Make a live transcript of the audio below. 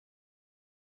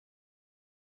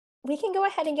we can go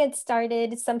ahead and get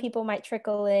started. Some people might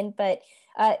trickle in, but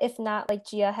if not, like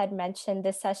Gia had mentioned,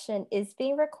 this session is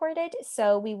being recorded.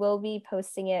 So we will be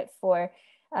posting it for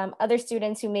other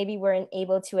students who maybe weren't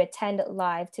able to attend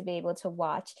live to be able to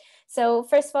watch. So,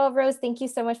 first of all, Rose, thank you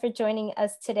so much for joining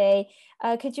us today.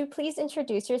 Could you please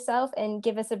introduce yourself and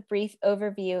give us a brief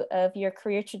overview of your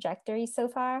career trajectory so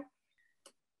far?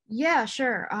 Yeah,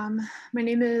 sure. My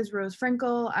name is Rose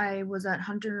Frankel. I was at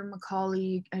Hunter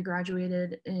Macaulay. I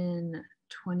graduated in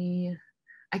 20,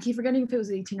 I keep forgetting if it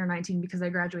was 18 or 19 because I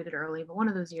graduated early, but one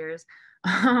of those years.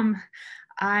 Um,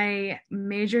 I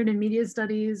majored in media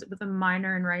studies with a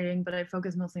minor in writing, but I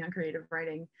focused mostly on creative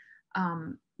writing.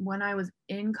 When I was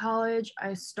in college,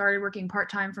 I started working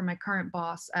part-time for my current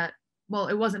boss at, well,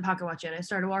 it wasn't Pocket Watch yet. I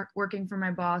started working for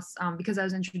my boss because I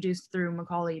was introduced through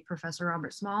Macaulay Professor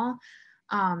Robert Small.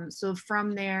 So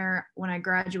from there, when I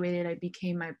graduated, I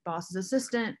became my boss's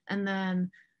assistant and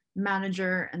then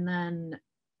manager and then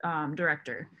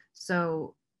director.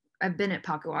 So I've been at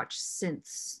Pocket Watch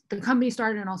since the company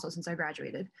started and also since I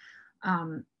graduated.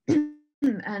 Um,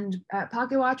 and at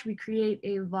Pocket Watch, we create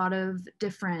a lot of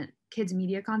different kids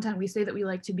media content. We say that we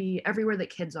like to be everywhere that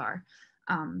kids are.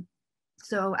 Um,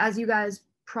 so as you guys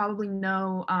probably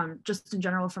know, just in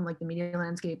general from like the media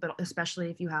landscape, but especially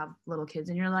if you have little kids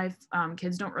in your life,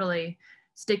 kids don't really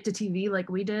stick to TV like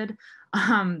we did.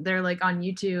 They're like on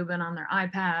YouTube and on their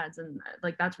iPads, and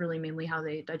like that's really mainly how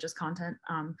they digest content.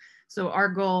 So our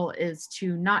goal is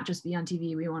to not just be on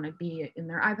TV. We want to be in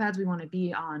their iPads. We want to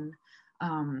be on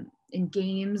in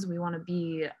games. We want to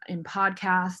be in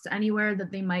podcasts, anywhere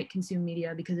that they might consume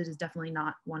media, because it is definitely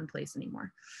not one place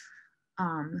anymore.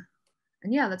 Um,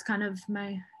 and yeah, that's kind of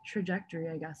my trajectory,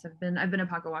 I guess. I've been a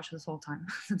Pocket Watch this whole time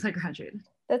since I graduated.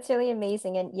 That's really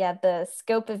amazing. And yeah, the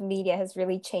scope of media has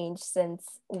really changed since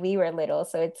we were little.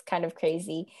 So it's kind of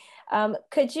crazy.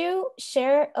 Could you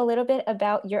share a little bit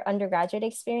about your undergraduate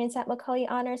experience at Macaulay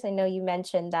Honors? I know you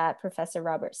mentioned that Professor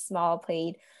Robert Small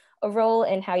played a role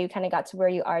in how you kind of got to where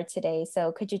you are today.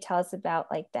 So could you tell us about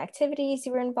like the activities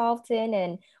you were involved in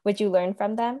and what you learned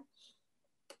from them?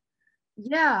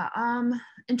 Yeah,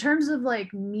 in terms of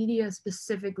like media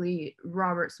specifically,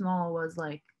 Robert Small was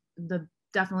like the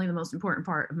definitely the most important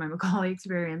part of my Macaulay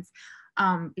experience,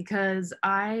 because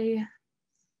I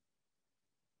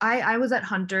was at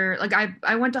Hunter. Like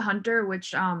I went to Hunter,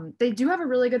 which they do have a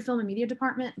really good film and media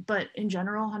department, but in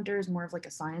general, Hunter is more of like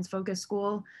a science focused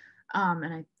school.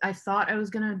 And I thought I was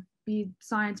gonna be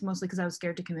science mostly because I was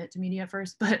scared to commit to media at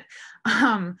first, but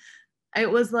um,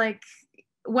 it was like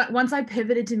once I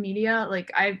pivoted to media,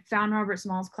 like I found Robert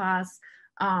Small's class,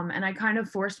 and I kind of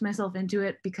forced myself into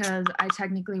it because I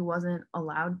technically wasn't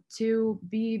allowed to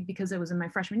be, because it was in my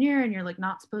freshman year, and you're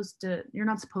not supposed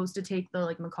to take the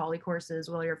like Macaulay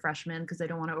courses while you're a freshman because they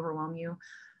don't want to overwhelm you.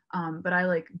 But I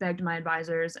like begged my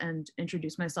advisors and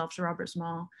introduced myself to Robert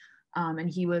Small. And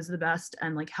he was the best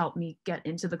and like helped me get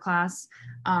into the class,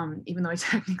 even though I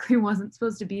technically wasn't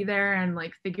supposed to be there, and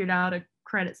like figured out a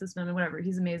credit system and whatever.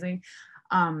 He's amazing.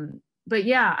 But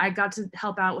yeah, I got to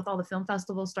help out with all the film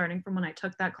festivals starting from when I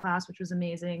took that class, which was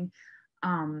amazing.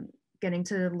 Um, Getting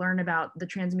to learn about the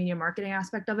transmedia marketing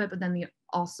aspect of it, but then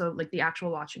also like the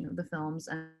actual watching of the films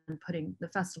and putting the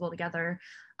festival together.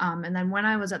 And then when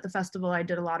I was at the festival, I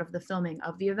did a lot of the filming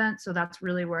of the event. So that's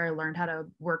really where I learned how to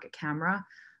work a camera,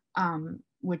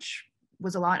 which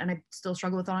was a lot, and I still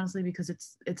struggle with, honestly, because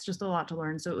it's just a lot to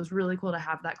learn. So it was really cool to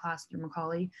have that class through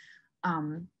Macaulay.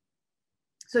 Um,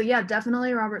 so yeah,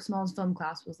 definitely Robert Small's film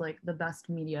class was like the best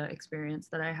media experience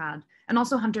that I had. And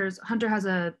also Hunter has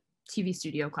a TV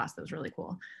studio class that was really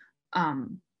cool.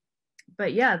 Um,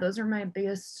 but yeah, those are my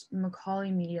biggest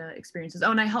Macaulay media experiences.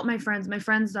 Oh, and I helped my friends. My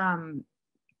friends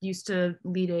used to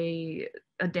lead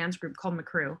a dance group called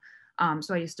McCrew.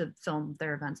 So I used to film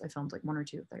their events. I filmed like one or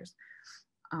two of theirs.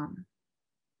 Um,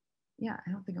 yeah,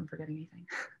 I don't think I'm forgetting anything.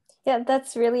 Yeah,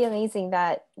 that's really amazing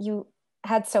that you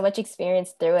had so much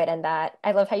experience through it. And that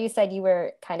I love how you said you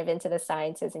were kind of into the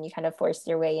sciences and you kind of forced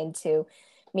your way into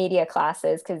media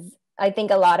classes, because I think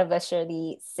a lot of us share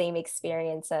the same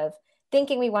experience of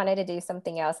thinking we wanted to do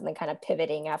something else and then kind of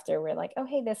pivoting after we're like, oh,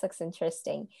 hey, this looks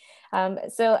interesting.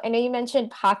 So I know you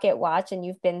mentioned Pocket Watch and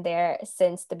you've been there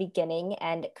since the beginning,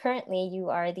 and currently you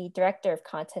are the director of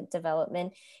content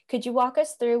development. Could you walk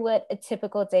us through what a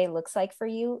typical day looks like for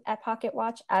you at Pocket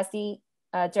Watch as the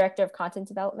director of content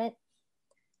development?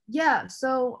 Yeah,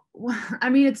 so I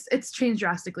mean, it's changed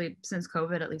drastically since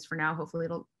COVID, at least for now. Hopefully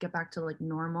it'll get back to like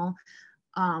normal.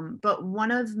 But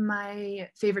one of my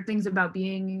favorite things about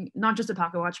being not just a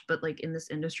Pocket Watch, but like in this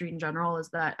industry in general, is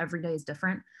that every day is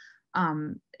different.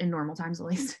 in normal times at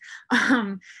least.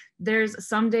 There's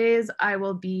some days I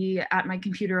will be at my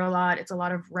computer a lot. It's a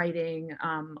lot of writing,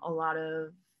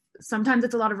 sometimes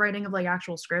it's a lot of writing of like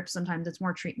actual scripts, sometimes it's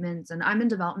more treatments, and I'm in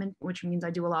development, which means I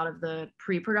do a lot of the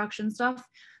pre-production stuff.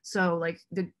 So like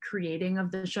the creating of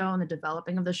the show and the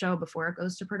developing of the show before it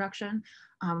goes to production,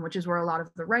 which is where a lot of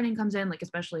the writing comes in, like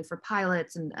especially for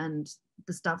pilots and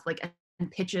the stuff like and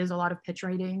pitches, a lot of pitch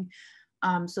writing.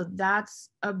 So that's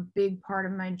a big part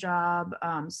of my job.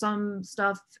 Some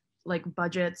stuff like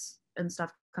budgets and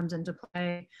stuff comes into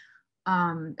play.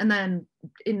 And then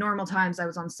in normal times, I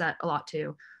was on set a lot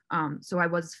too. So I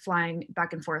was flying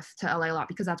back and forth to LA a lot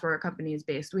because that's where our company is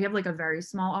based. We have like a very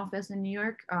small office in New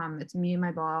York. It's me and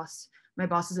my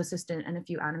boss's assistant, and a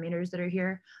few animators that are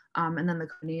here. And then the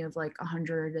company of like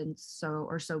 100 and so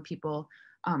people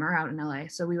are out in LA.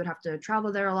 So we would have to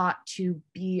travel there a lot to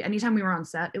be, anytime we were on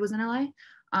set, it was in LA.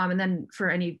 And then for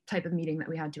any type of meeting that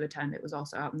we had to attend, it was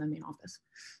also out in the main office.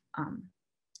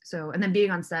 And then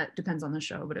being on set depends on the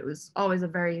show, but it was always a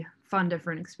very fun,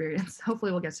 different experience.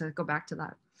 Hopefully we'll get to go back to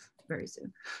that very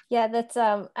soon. Yeah, that's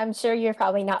I'm sure you're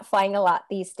probably not flying a lot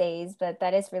these days, but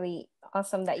that is really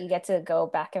awesome that you get to go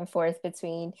back and forth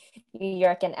between New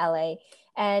York and LA.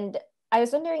 And I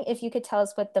was wondering if you could tell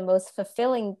us what the most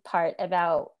fulfilling part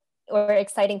about or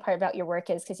exciting part about your work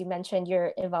is, because you mentioned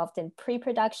you're involved in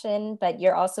pre-production, but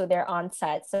you're also there on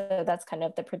set. So that's kind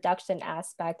of the production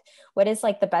aspect. What is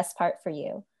like the best part for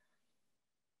you?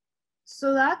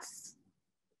 So that's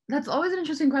always an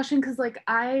interesting question because like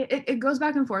it goes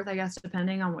back and forth, I guess,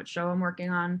 depending on what show I'm working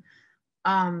on.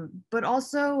 But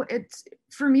also it's,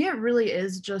 for me, it really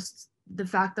is just the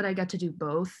fact that I get to do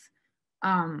both.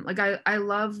 Like I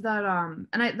love that,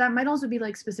 that might also be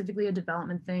like specifically a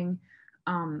development thing,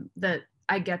 that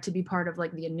I get to be part of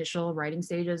like the initial writing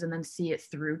stages and then see it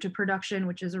through to production,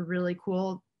 which is a really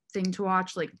cool thing to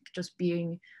watch. Like just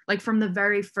being like from the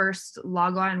very first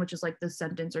log line, which is like the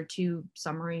sentence or two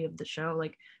summary of the show,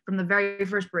 like from the very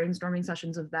first brainstorming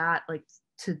sessions of that, like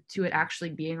to it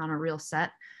actually being on a real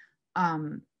set,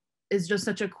 is just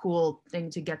such a cool thing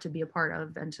to get to be a part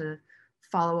of and to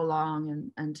follow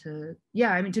along and to,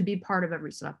 yeah, I mean, to be part of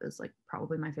every step is like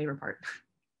probably my favorite part.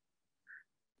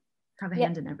 Have a Yeah.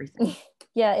 hand in everything.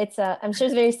 Yeah, it's I'm sure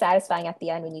it's very satisfying at the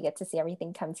end when you get to see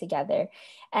everything come together.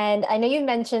 And I know you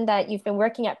mentioned that you've been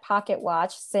working at Pocket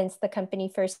Watch since the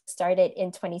company first started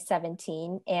in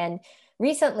 2017. And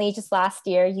recently, just last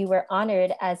year, you were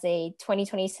honored as a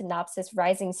 2020 Synopsis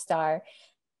Rising Star,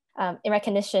 in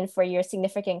recognition for your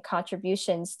significant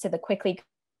contributions to the quickly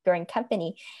growing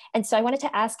company. And so I wanted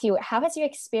to ask you, how has your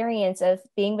experience of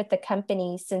being with the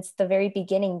company since the very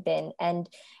beginning been? And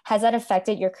has that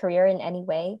affected your career in any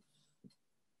way?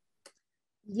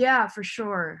 Yeah, for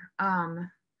sure.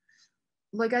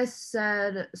 Like I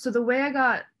said, so the way I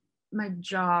got my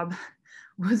job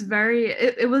was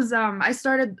it was I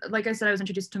started, like I said, I was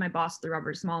introduced to my boss through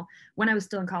Robert Small when I was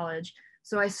still in college.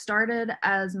 So I started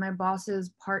as my boss's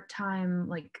part-time,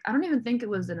 like I don't even think it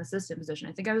was an assistant position.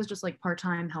 I think I was just like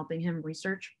part-time helping him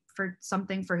research for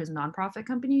something for his nonprofit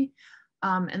company.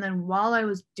 And then while I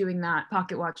was doing that,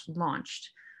 Pocket Watch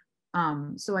launched.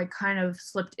 So I kind of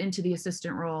slipped into the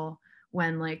assistant role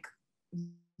when like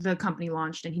the company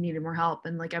launched and he needed more help,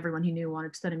 and like everyone he knew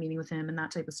wanted to set a meeting with him and that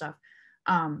type of stuff.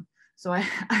 So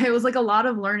I was like a lot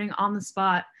of learning on the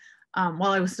spot,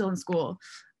 while I was still in school,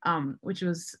 which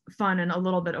was fun and a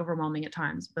little bit overwhelming at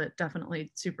times, but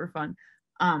definitely super fun.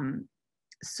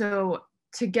 So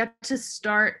to get to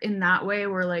start in that way,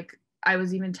 where like I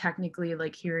was even technically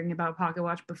like hearing about Pocket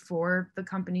Watch before the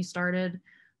company started,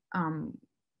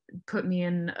 put me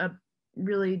in a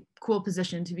really cool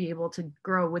position to be able to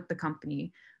grow with the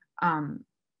company.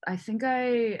 I think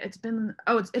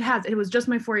it was just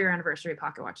my 4-year anniversary of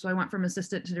Pocket Watch. So I went from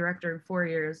assistant to director in 4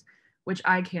 years, which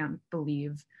I can't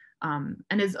believe. And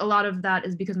a lot of that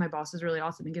is because my boss is really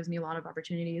awesome and gives me a lot of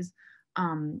opportunities.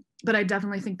 But I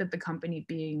definitely think that the company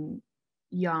being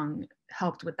young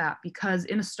helped with that, because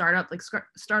in a startup, like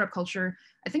startup culture,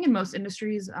 I think in most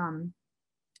industries,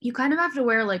 you kind of have to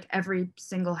wear like every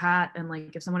single hat. And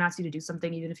like if someone asks you to do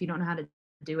something, even if you don't know how to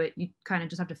do it, you kind of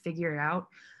just have to figure it out.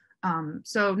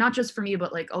 So not just for me,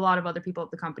 but like a lot of other people at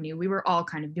the company, we were all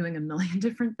kind of doing a million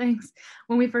different things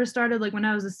when we first started. Like when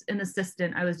I was an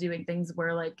assistant, I was doing things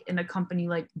where like in a company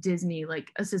like Disney,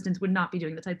 like assistants would not be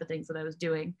doing the type of things that I was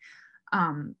doing.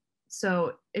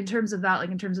 So in terms of that,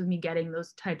 like in terms of me getting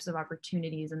those types of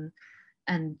opportunities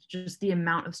and just the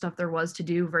amount of stuff there was to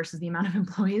do versus the amount of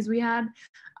employees we had,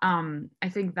 I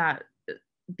think that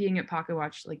being at Pocket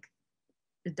Watch, like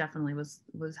it definitely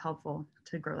was helpful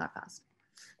to grow that fast.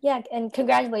 Yeah, and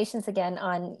congratulations again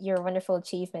on your wonderful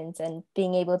achievements and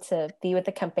being able to be with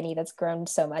a company that's grown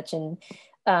so much in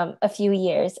a few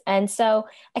years. And so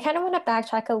I kind of want to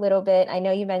backtrack a little bit. I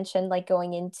know you mentioned like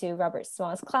going into Robert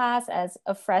Small's class as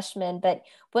a freshman, but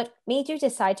what made you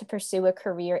decide to pursue a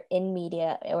career in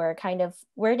media, or kind of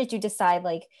where did you decide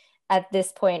like at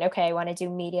this point, okay, I want to do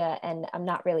media and I'm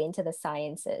not really into the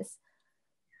sciences?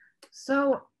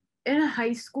 So in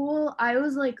high school, I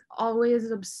was like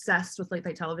always obsessed with like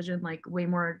television, like way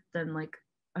more than like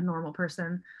a normal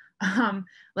person.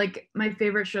 Like my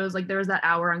favorite shows, like there was that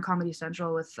hour on Comedy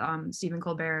Central with Stephen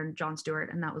Colbert and Jon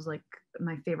Stewart, and that was like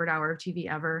my favorite hour of TV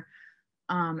ever.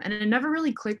 And it never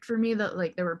really clicked for me that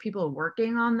like there were people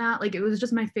working on that. Like it was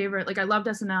just my favorite. Like I loved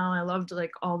SNL, I loved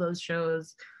like all those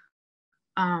shows.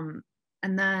 Um,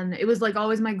 and then it was like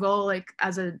always my goal, like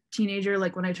as a teenager,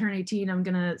 like when I turn 18, I'm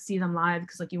gonna see them live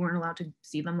because like you weren't allowed to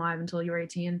see them live until you were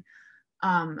 18.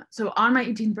 So on my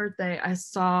 18th birthday, I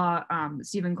saw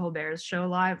Stephen Colbert's show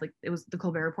live. Like it was the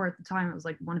Colbert Report at the time. It was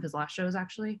like one of his last shows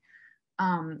actually.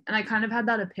 And I kind of had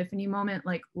that epiphany moment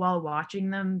like while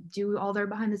watching them do all their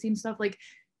behind the scenes stuff. Like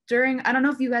during, I don't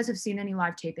know if you guys have seen any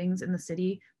live tapings in the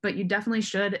city, but you definitely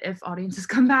should if audiences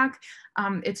come back.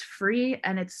 It's free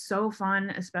and it's so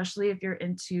fun, especially if you're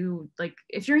into like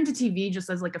if you're into TV just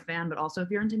as like a fan, but also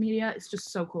if you're into media, it's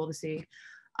just so cool to see.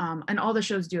 And all the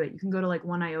shows do it. You can go to like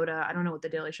One Iota. I don't know what the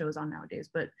Daily Show is on nowadays,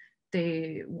 but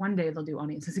they one day they'll do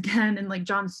audiences again. And like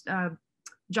John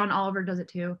Oliver does it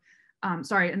too.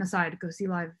 Sorry, an aside, go see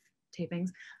live tapings.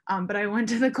 But I went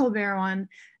to the Colbert one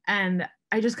and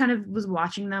I just kind of was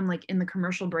watching them like in the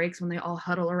commercial breaks when they all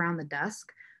huddle around the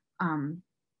desk, and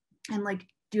like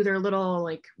do their little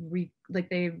like like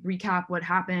they recap what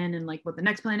happened and like what the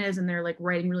next plan is, and they're like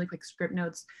writing really quick script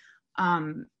notes.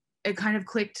 It kind of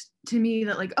clicked to me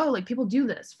that like, oh, like people do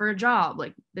this for a job,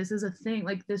 like this is a thing,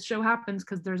 like this show happens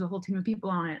because there's a whole team of people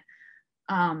on it.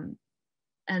 um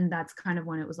and that's kind of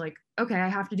when it was like, okay, I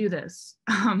have to do this.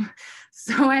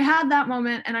 So I had that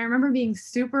moment, and I remember being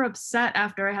super upset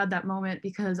after I had that moment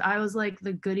because I was like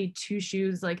the goody two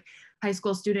shoes, like high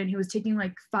school student who was taking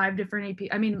like 5 different AP.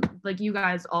 I mean, like you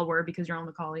guys all were because you're on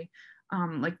Macaulay.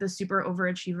 Like the super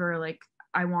overachiever, like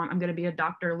I'm gonna be a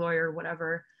doctor, lawyer,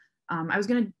 whatever. I was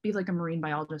gonna be like a marine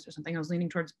biologist or something. I was leaning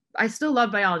towards. I still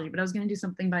love biology, but I was gonna do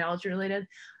something biology related.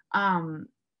 Um,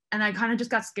 and I kind of just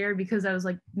got scared because I was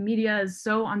like, media is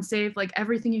so unsafe. Like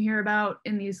everything you hear about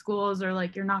in these schools are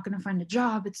like, you're not going to find a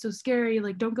job. It's so scary.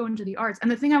 Like, don't go into the arts. And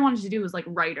the thing I wanted to do was like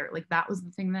writer. Like that was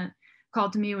the thing that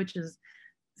called to me, which is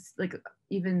like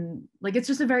even like it's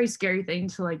just a very scary thing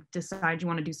to like decide you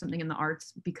want to do something in the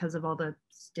arts because of all the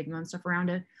stigma and stuff around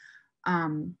it.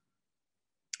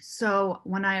 So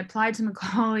when I applied to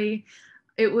Macaulay,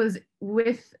 it was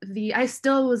with I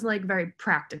still was like very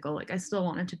practical. Like I still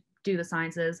wanted to do the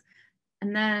sciences.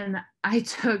 And then I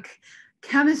took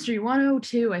chemistry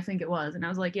 102, I think it was. And I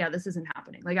was like, yeah, this isn't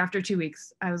happening. Like after 2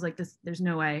 weeks, I was like, there's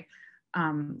no way.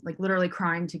 Like literally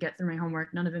crying to get through my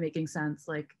homework, none of it making sense.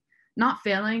 Like not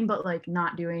failing, but like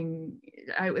not doing,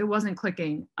 it wasn't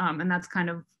clicking. And that's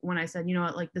kind of when I said, you know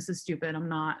what, like this is stupid. I'm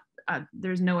not,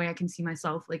 there's no way I can see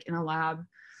myself like in a lab.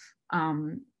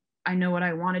 I know what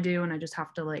I want to do and I just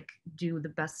have to like do the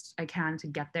best I can to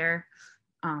get there.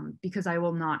 Because I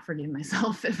will not forgive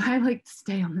myself if I like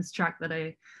stay on this track that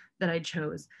I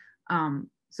chose.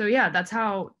 So yeah,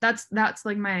 that's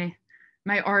like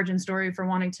my origin story for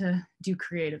wanting to do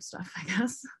creative stuff, I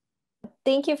guess.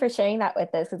 Thank you for sharing that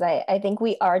with us, because I think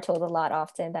we are told a lot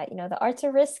often that, the arts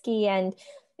are risky and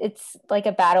it's like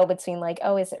a battle between like,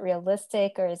 oh, is it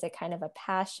realistic or is it kind of a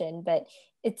passion? But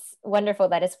it's wonderful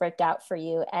that it's worked out for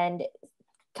you. And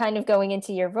kind of going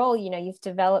into your role, you've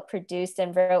developed, produced,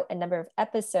 and wrote a number of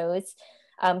episodes.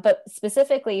 But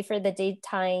specifically for the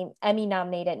daytime Emmy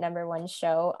nominated #1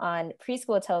 show on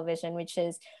preschool television, which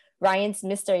is Ryan's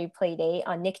Mystery Playdate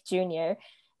on Nick Jr.,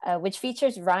 which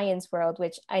features Ryan's World,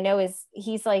 which I know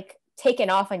he's like taken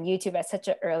off on YouTube at such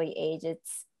an early age.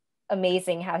 It's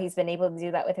amazing how he's been able to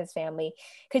do that with his family.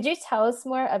 Could you tell us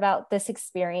more about this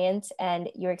experience and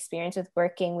your experience with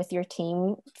working with your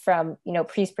team from,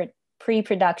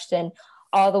 pre-production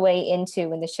all the way into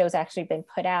when the show's actually been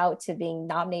put out to being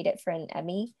nominated for an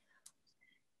Emmy?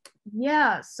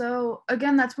 Yeah, so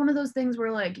again, that's one of those things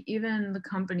where like even the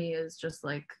company is just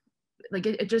like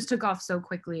it just took off so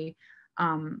quickly.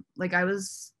 Like I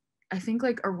think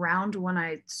like around when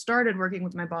I started working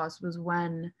with my boss was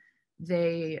when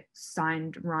they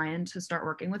signed Ryan to start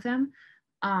working with him.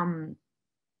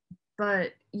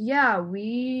 But yeah,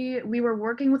 we were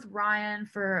working with Ryan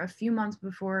for a few months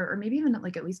before, or maybe even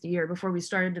like at least a year before we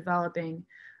started developing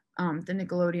the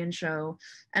Nickelodeon show.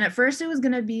 And at first it was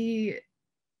gonna be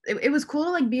it was cool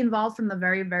to like be involved from the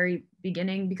very, very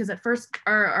beginning, because at first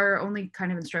our only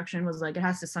kind of instruction was like it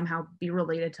has to somehow be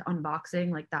related to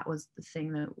unboxing. Like that was the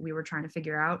thing that we were trying to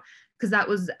figure out, because that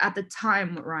was at the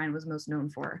time what Ryan was most known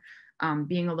for,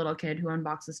 being a little kid who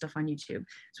unboxes stuff on YouTube.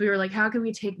 So we were like, how can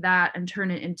we take that and turn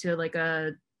it into like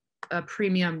a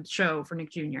premium show for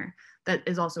Nick Jr. that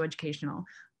is also educational?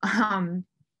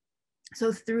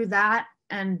 So through that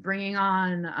and bringing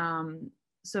on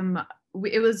some,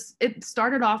 it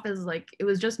started off as like it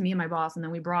was just me and my boss, and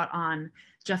then we brought on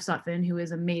Jeff Sutphin, who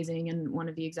is amazing and one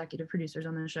of the executive producers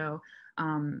on the show.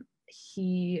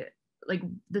 He, like,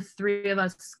 the three of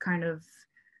us kind of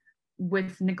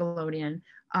with Nickelodeon,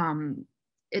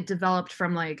 it developed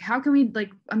from like, how can we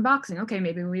like unboxing? Okay,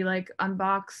 maybe we like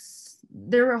unbox.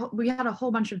 We had a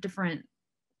whole bunch of different,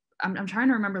 I'm trying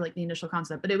to remember like the initial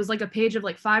concept, but it was like a page of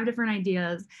like 5 different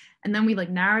ideas, and then we like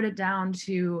narrowed it down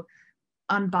to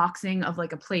unboxing of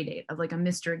like a play date of like a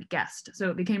mystery guest. So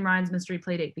it became Ryan's mystery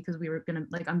play date because we were gonna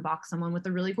like unbox someone with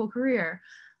a really cool career.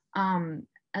 And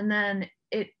then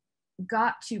it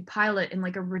got to pilot in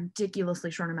like a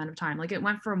ridiculously short amount of time. Like it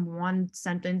went from one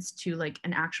sentence to like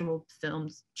an actual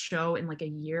filmed show in like a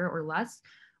year or less,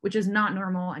 which is not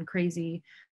normal and crazy.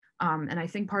 And I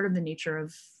think part of the nature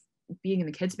of being in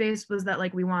the kid space was that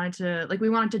like we wanted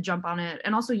to jump on it,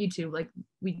 and also YouTube, like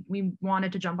we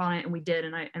wanted to jump on it, and we did,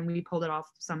 and we pulled it off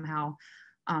somehow.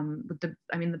 With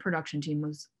the production team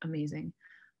was amazing.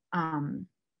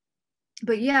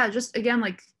 But yeah, just again,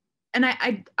 like, and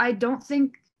I don't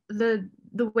think the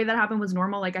way that happened was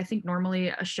normal. Like I think normally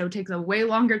a show takes a way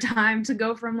longer time to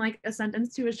go from like a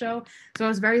sentence to a show. So I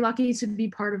was very lucky to be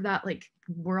part of that like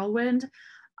whirlwind.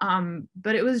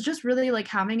 But it was just really like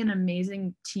having an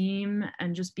amazing team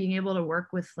and just being able to work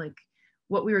with like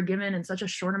what we were given in such a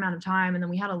short amount of time. And then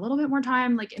we had a little bit more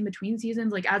time like in between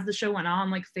seasons, like as the show went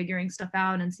on, like figuring stuff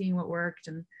out and seeing what worked.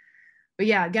 And but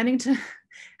yeah, getting to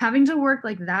having to work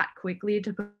like that quickly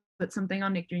to put something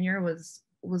on Nick Jr. was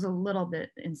a little bit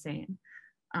insane.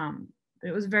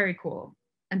 It was very cool,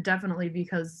 and definitely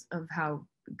because of how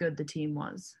good the team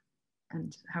was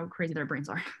and how crazy their brains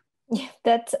are. Yeah,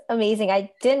 that's amazing.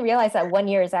 I didn't realize that 1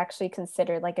 year is actually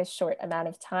considered like a short amount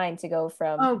of time to go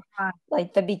from Oh God.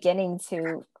 like the beginning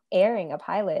to airing a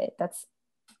pilot. That's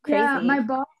Yeah, my crazy.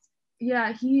 boss.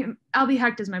 Yeah, Albie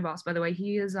Hecht is my boss, by the way.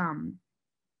 He is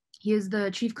the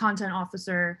chief content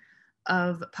officer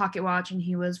of Pocket Watch, and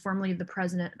he was formerly the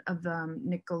president of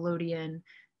Nickelodeon,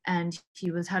 and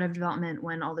he was head of development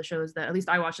when all the shows that at least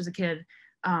I watched as a kid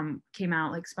came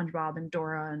out, like SpongeBob and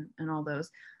Dora and all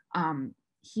those.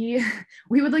 He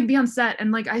we would like be on set,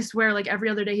 and like I swear like every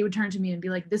other day he would turn to me and be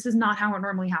like, this is not how it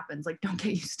normally happens, like don't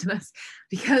get used to this,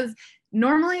 because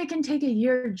normally it can take a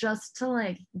year just to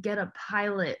like get a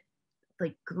pilot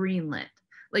like greenlit.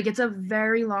 Like it's a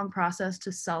very long process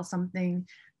to sell something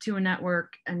to a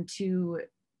network and to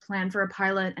plan for a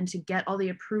pilot and to get all the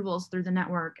approvals through the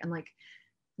network, and like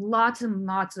lots and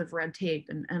lots of red tape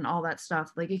and all that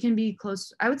stuff. Like it can be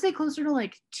close, I would say closer to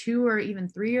like 2 or even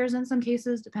 3 years in some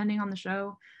cases, depending on the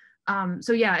show.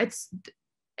 So yeah,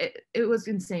 it was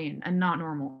insane and not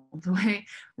normal the way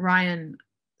Ryan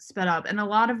sped up. And a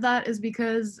lot of that is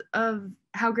because of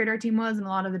how great our team was, and a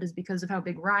lot of it is because of how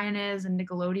big Ryan is and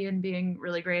Nickelodeon being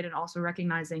really great, and also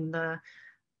recognizing the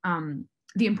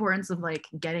importance of like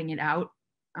getting it out.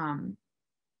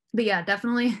 But yeah,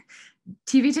 definitely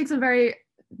TV takes a very,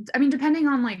 I mean, depending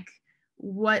on like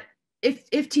what, if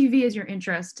TV is your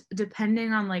interest,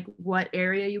 depending on like what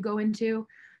area you go into,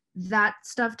 that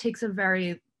stuff takes a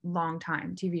very long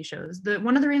time. TV shows,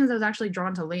 one of the reasons I was actually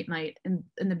drawn to late night in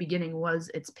the beginning was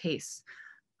its pace,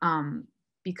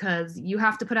 because you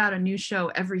have to put out a new show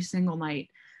every single night,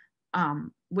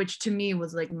 which to me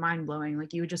was like mind blowing.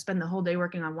 Like you would just spend the whole day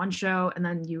working on one show, and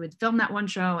then you would film that one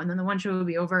show, and then the one show would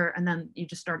be over, and then you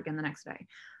just start again the next day.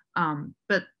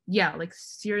 But yeah, like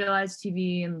serialized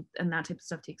TV and that type of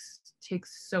stuff takes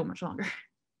so much longer.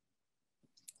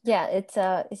 Yeah,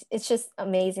 it's just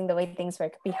amazing the way things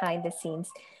work behind the scenes.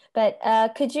 But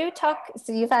could you talk?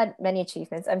 So you've had many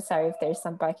achievements. I'm sorry if there's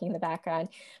some barking in the background,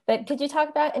 but could you talk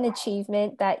about an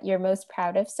achievement that you're most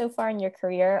proud of so far in your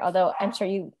career? Although I'm sure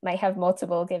you might have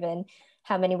multiple, given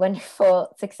how many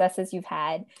wonderful successes you've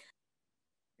had.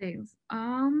 Things.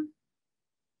 I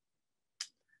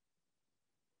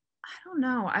don't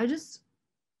know. I guess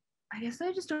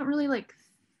I just don't really like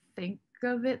think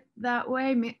of it that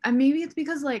way. Maybe it's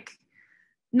because like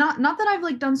not that I've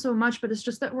like done so much, but it's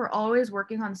just that we're always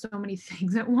working on so many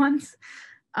things at once.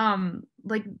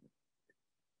 Like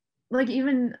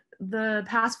even the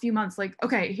past few months, like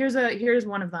okay, here's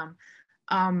one of them.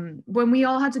 When we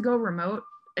all had to go remote,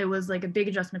 it was like a big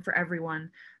adjustment for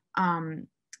everyone.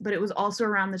 but it was also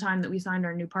around the time that we signed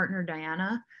our new partner,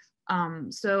 Diana.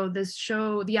 So this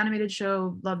show, the animated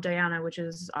show Love Diana, which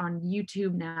is on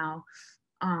YouTube now,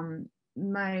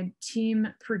 my team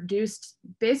produced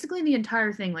basically the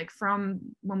entire thing, like from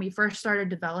when we first started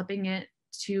developing it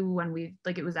to when we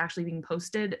like it was actually being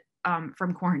posted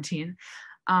from quarantine.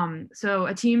 So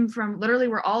a team from literally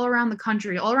we're all around the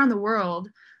country, all around the world,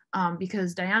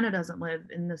 because Diana doesn't live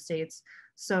in the States.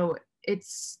 So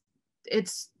it's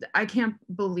I can't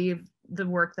believe the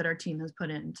work that our team has put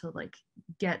in to like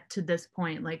get to this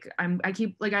point. Like I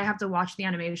keep like I have to watch the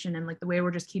animation and like the way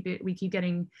we keep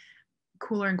getting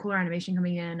cooler and cooler animation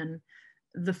coming in, and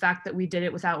the fact that we did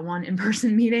it without one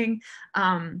in-person meeting.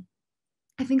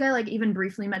 I think I like even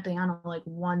briefly met Diana like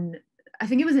I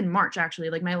think it was in March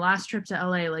actually, like my last trip to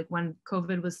LA, like when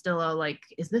COVID was still like,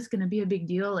 is this gonna be a big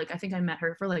deal? Like I think I met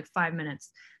her for like 5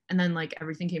 minutes, and then like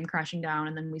everything came crashing down,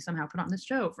 and then we somehow put on this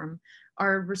show from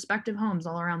our respective homes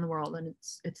all around the world, and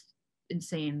it's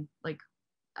insane. Like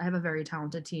I have a very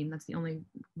talented team. That's the only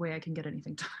way I can get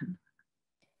anything done.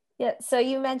 Yeah, so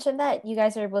you mentioned that you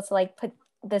guys are able to like put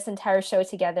this entire show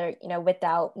together,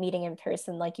 without meeting in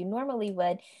person like you normally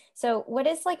would. So what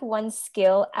is like one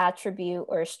skill, attribute,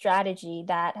 or strategy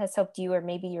that has helped you or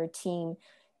maybe your team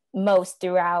most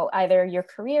throughout either your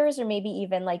careers or maybe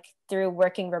even like through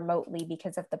working remotely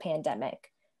because of the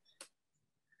pandemic?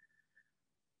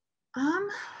 Um,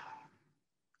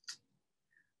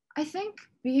 I think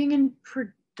being in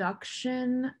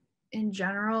production in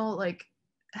general, like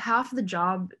half the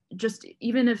job, just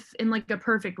even if in like a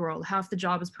perfect world, half the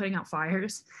job is putting out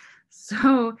fires.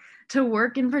 So to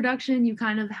work in production, you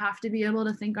kind of have to be able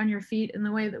to think on your feet in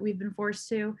the way that we've been forced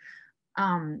to.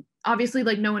 Obviously,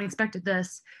 like no one expected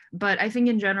this, but I think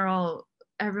in general,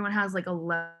 everyone has like a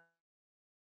level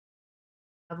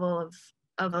of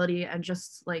ability, and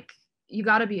just like you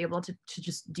got to be able to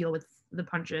just deal with the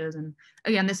punches. And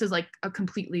again, this is like a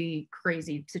completely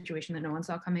crazy situation that no one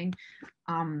saw coming,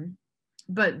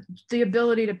 but the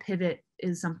ability to pivot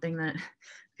is something that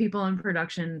people in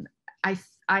production, I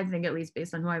think, at least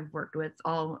based on who I've worked with,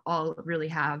 all really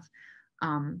have.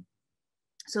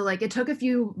 So like it took a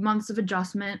few months of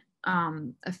adjustment,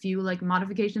 a few like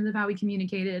modifications of how we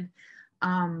communicated,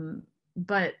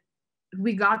 but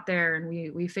we got there, and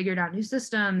we figured out new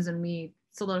systems, and we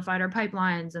solidified our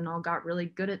pipelines, and all got really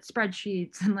good at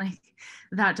spreadsheets and like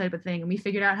that type of thing. And we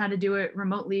figured out how to do it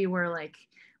remotely, where like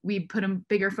we put a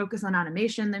bigger focus on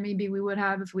animation than maybe we would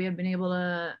have if we had been able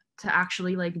to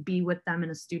actually like be with them in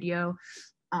a studio.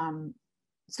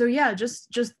 So yeah,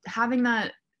 just having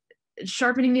that,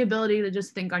 sharpening the ability to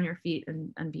just think on your feet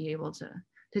and be able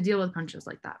to deal with punches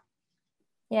like that.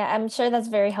 Yeah, I'm sure that's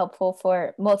very helpful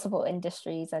for multiple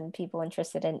industries and people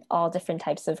interested in all different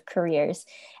types of careers.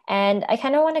 And I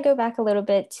kind of want to go back a little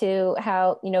bit to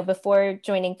how, before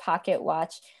joining Pocket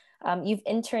Watch, you've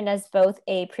interned as both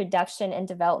a production and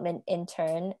development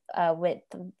intern with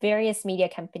various media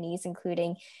companies,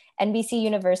 including NBC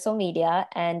Universal Media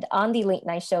and on the Late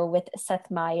Night Show with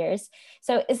Seth Meyers.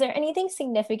 So, is there anything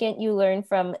significant you learned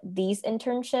from these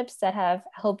internships that have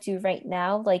helped you right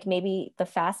now? Like maybe the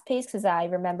fast pace, because I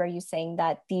remember you saying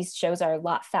that these shows are a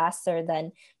lot faster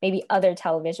than maybe other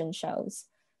television shows.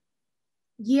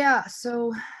 Yeah,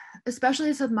 so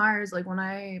especially Seth Meyers, like when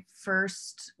they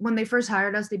first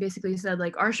hired us, they basically said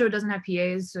like our show doesn't have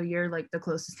PAs, so you're like the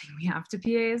closest thing we have to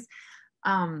PAs.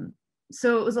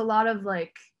 So it was a lot of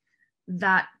like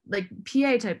that like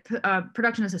PA type,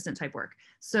 production assistant type work.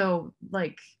 So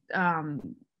like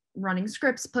running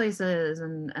scripts places,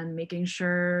 and making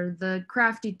sure the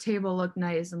crafty table looked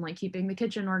nice, and like keeping the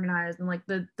kitchen organized, and like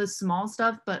the small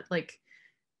stuff, but like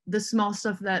the small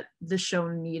stuff that the show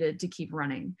needed to keep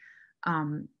running.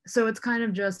 So it's kind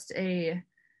of just a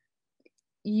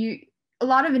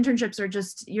lot of internships are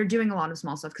just you're doing a lot of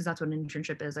small stuff, because that's what an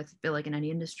internship is, I feel like, in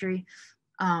any industry.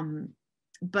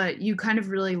 But you kind of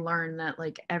really learn that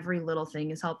like every little thing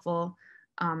is helpful.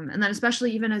 And then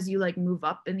especially even as you like move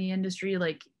up in the industry,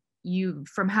 like you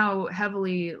from how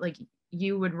heavily like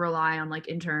you would rely on like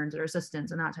interns or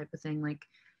assistants and that type of thing, like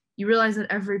you realize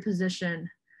that every position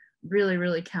really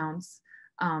really counts.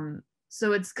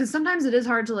 So it's because sometimes it is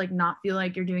hard to like not feel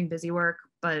like you're doing busy work,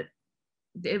 but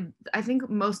I think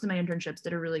most of my internships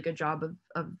did a really good job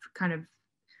of kind of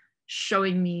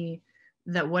showing me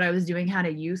that what I was doing had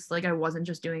a use. Like I wasn't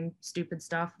just doing stupid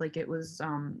stuff. Like it was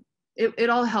it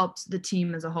all helped the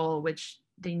team as a whole, which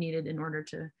they needed in order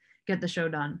to get the show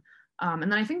done. And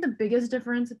then I think the biggest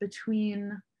difference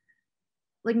between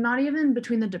like not even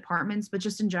between the departments, but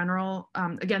just in general,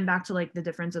 again back to like the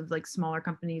difference of like smaller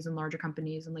companies and larger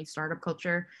companies and like startup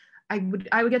culture, I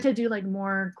would get to do like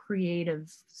more creative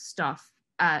stuff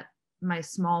at my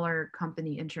smaller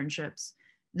company internships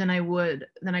than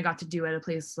I got to do at a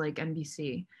place like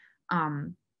NBC.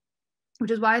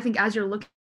 Which is why I think as you're looking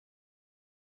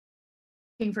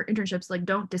for internships, like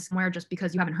don't somewhere just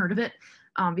because you haven't heard of it,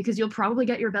 because you'll probably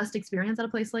get your best experience at a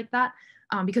place like that,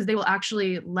 because they will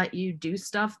actually let you do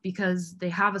stuff because they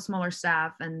have a smaller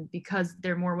staff and because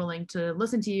they're more willing to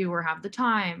listen to you or have the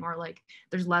time, or like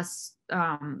there's less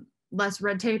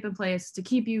red tape in place to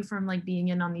keep you from like being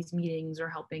in on these meetings or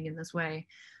helping in this way.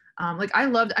 Like I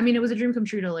mean, it was a dream come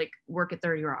true to like work at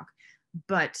 30 Rock,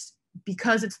 but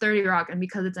because it's 30 Rock and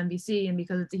because it's NBC and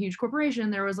because it's a huge corporation,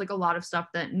 there was like a lot of stuff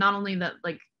that not only that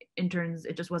like interns,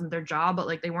 it just wasn't their job, but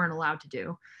like they weren't allowed to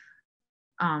do.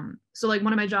 So like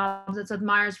one of my jobs at Seth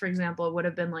Meyers, for example, would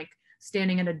have been like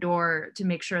standing at a door to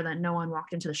make sure that no one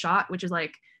walked into the shot, which is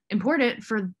like important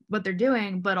for what they're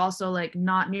doing, but also like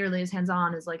not nearly as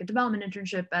hands-on as like a development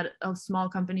internship at a small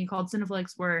company called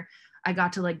Cineflix, where I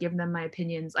got to like give them my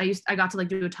opinions. I got to like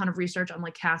do a ton of research on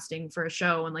like casting for a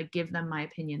show and like give them my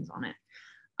opinions on it.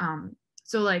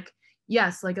 So like,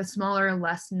 yes, like a smaller,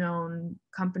 less known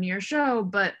company or show,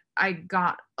 but I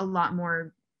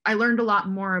learned a lot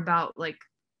more about like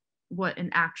what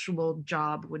an actual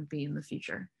job would be in the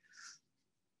future.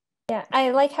 Yeah,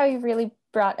 I like how you really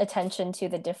brought attention to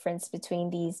the difference between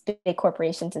these big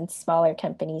corporations and smaller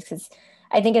companies, because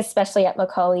I think especially at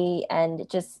Macaulay and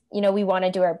just, we want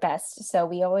to do our best. So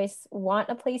we always want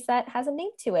a place that has a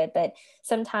name to it, but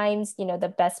sometimes,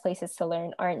 the best places to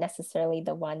learn aren't necessarily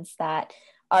the ones that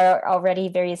are already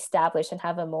very established and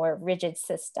have a more rigid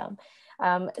system.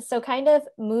 So kind of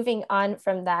moving on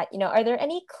from that, are there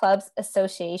any clubs,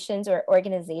 associations, or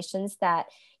organizations that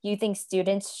you think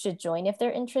students should join if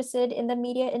they're interested in the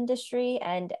media industry?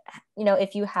 And,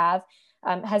 if you have,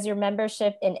 has your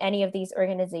membership in any of these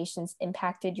organizations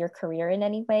impacted your career in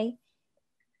any way?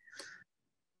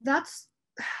 That's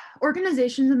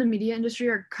Organizations in the media industry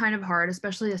are kind of hard,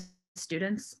 especially as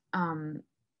students.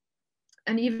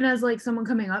 And even as like someone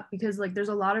coming up, because like there's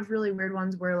a lot of really weird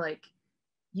ones where like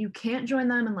you can't join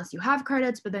them unless you have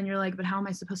credits, but then you're like, but how am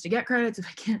I supposed to get credits if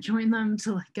I can't join them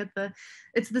to like get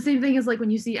it's the same thing as like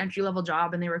when you see entry level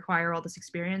job and they require all this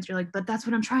experience, you're like, but that's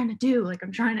what I'm trying to do. Like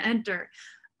I'm trying to enter.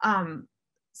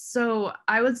 So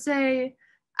I would say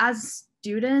as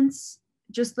students,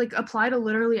 just like apply to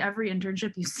literally every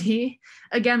internship you see.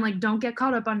 Again, like don't get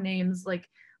caught up on names, like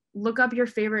look up your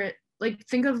favorite, like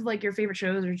think of like your favorite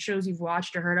shows or shows you've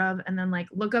watched or heard of, and then like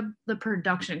look up the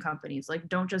production companies. Like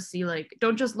don't just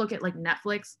look at like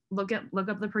Netflix, look up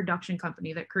the production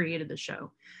company that created the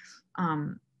show.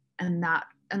 And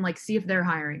like see if they're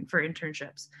hiring for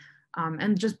internships.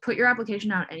 And just put your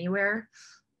application out anywhere.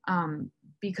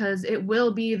 Because it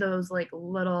will be those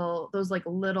little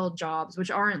jobs,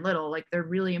 which aren't little, like they're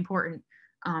really important.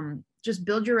 Just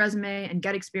build your resume and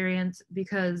get experience,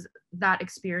 because that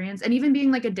experience, and even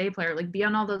being like a day player, like be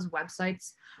on all those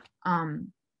websites,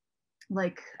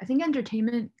 like I think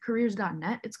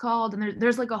entertainmentcareers.net it's called, and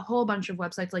there's like a whole bunch of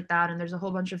websites like that, and there's a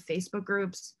whole bunch of Facebook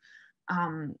groups.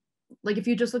 Like if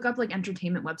you just look up like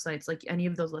entertainment websites, like any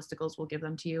of those listicles will give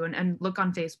them to you, and look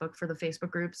on Facebook for the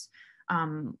Facebook groups,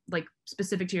 like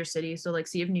specific to your city. So like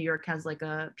see if New York has like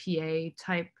a PA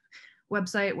type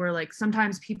website where like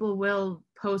sometimes people will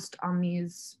post on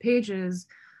these pages,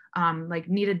 like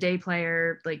need a day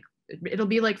player, like it'll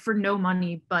be like for no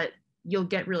money, but you'll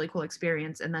get really cool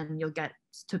experience and then you'll get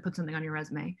to put something on your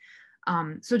resume.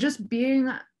 So just being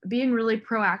really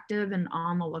proactive and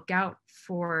on the lookout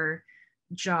for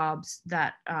jobs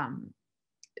that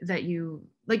you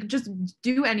like, just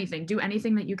do anything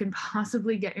that you can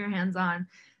possibly get your hands on.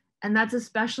 And that's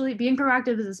especially, being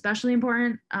proactive is especially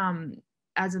important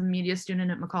as a media student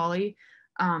at Macaulay,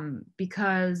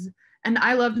 because, and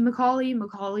I loved Macaulay.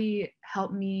 Macaulay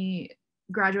helped me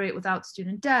graduate without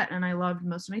student debt, and I loved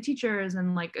most of my teachers,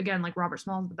 and like again, like Robert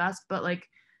Small is the best, but like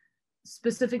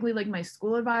specifically like my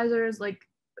school advisors, like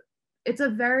it's a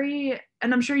very,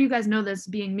 and I'm sure you guys know this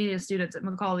being media students at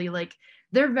Macaulay, like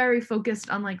they're very focused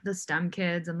on like the STEM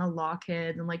kids and the law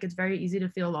kids, and like it's very easy to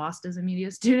feel lost as a media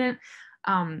student,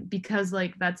 because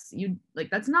like that's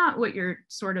not what you're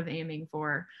sort of aiming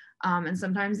for. And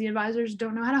sometimes the advisors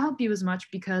don't know how to help you as much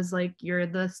because like you're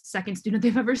the second student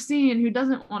they've ever seen who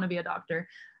doesn't want to be a doctor.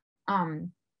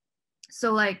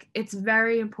 So like it's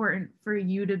very important for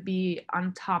you to be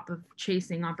on top of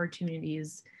chasing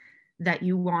opportunities that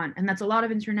you want, and that's a lot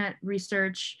of internet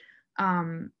research.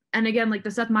 And again, like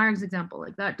the Seth Meyers example,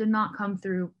 like that did not come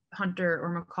through Hunter or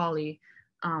Macaulay.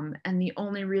 And the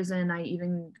only reason I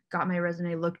even got my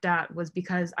resume looked at was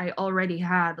because I already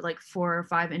had like 4 or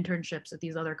 5 internships at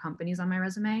these other companies on my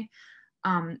resume.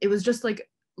 It was just like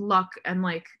luck and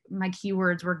like my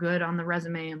keywords were good on the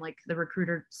resume and like the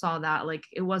recruiter saw that. Like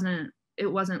it wasn't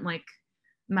like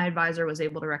my advisor was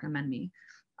able to recommend me.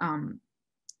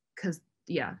 Because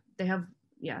yeah, they have,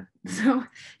 yeah. So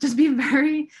just be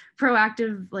very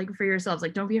proactive, like for yourselves.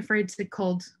 Like don't be afraid to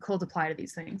cold apply to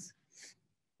these things.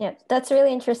 Yeah, that's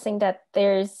really interesting that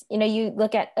there's, you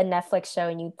look at a Netflix show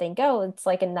and you think, oh, it's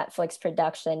like a Netflix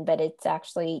production, but it's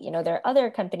actually, there are other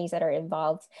companies that are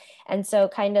involved. And so,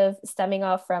 kind of stemming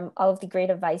off from all of the great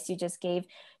advice you just gave,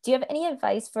 do you have any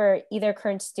advice for either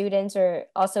current students or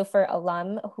also for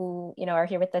alum who, are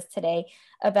here with us today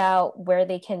about where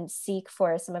they can seek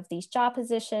for some of these job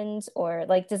positions? Or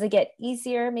like, does it get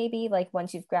easier maybe like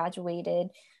once you've graduated?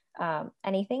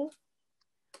 Anything?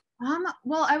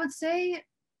 Well, I would say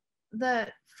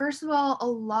that first of all, a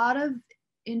lot of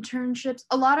internships,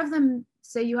 a lot of them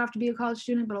say you have to be a college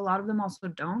student, but a lot of them also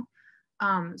don't.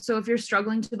 So if you're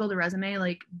struggling to build a resume,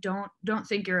 like don't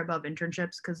think you're above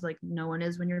internships, because like no one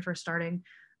is when you're first starting.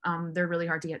 They're really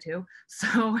hard to get to.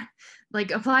 So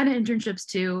like apply to internships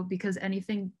too, because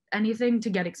anything to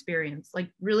get experience, like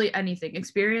really anything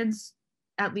experience,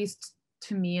 at least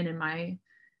to me and in my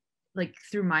like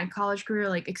through my college career,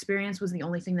 like experience was the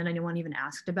only thing that anyone even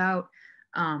asked about.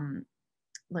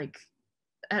 Like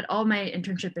at all my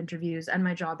internship interviews and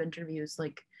my job interviews,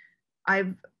 like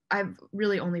I've I've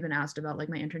really only been asked about like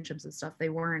my internships and stuff. They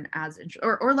weren't as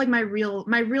or like my real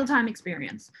time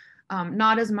experience.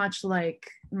 Not as much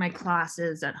like my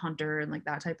classes at Hunter and like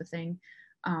that type of thing.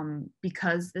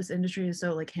 Because this industry is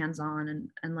so like hands on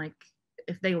and like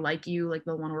if they like you, like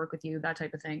they'll want to work with you, that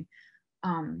type of thing.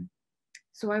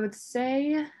 So I would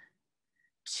say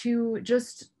to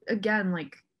just again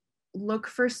like look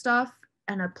for stuff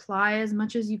and apply as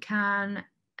much as you can,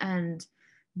 and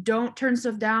don't turn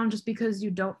stuff down just because you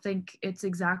don't think it's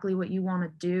exactly what you want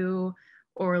to do,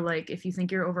 or like if you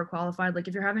think you're overqualified. Like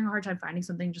if you're having a hard time finding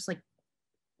something, just like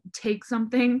take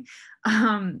something.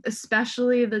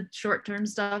 Especially the short-term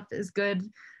stuff is good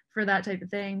for that type of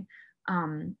thing.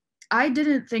 I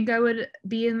didn't think I would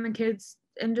be in the kids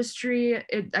industry.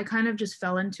 I kind of just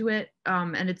fell into it,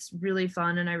 and it's really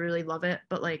fun and I really love it,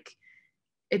 but like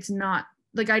it's not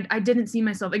like I didn't see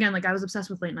myself again. Like I was obsessed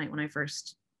with late night when I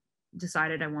first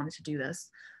decided I wanted to do this.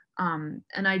 And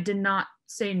I did not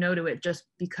say no to it just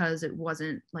because it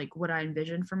wasn't like what I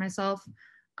envisioned for myself.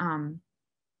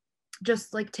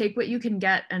 Just like take what you can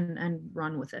get and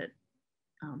run with it,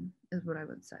 is what I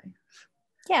would say.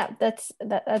 Yeah, that's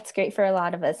great for a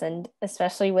lot of us, and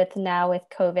especially with now with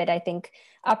COVID, I think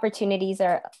opportunities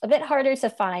are a bit harder to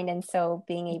find, and so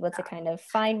being able to kind of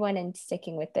find one and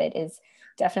sticking with it is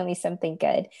definitely something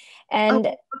good. Oh, And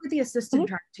look at the assistant mhm,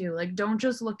 track too. Like, don't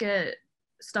just look at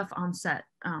stuff on set.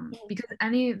 mhm, Because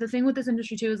the thing with this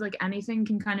industry too is like anything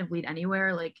can kind of lead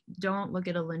anywhere. Like, don't look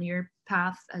at a linear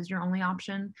path as your only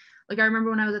option. Like, I remember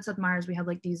when I was at Seth Meyers, we had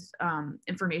like these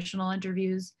informational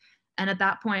interviews. And at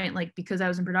that point, like, because I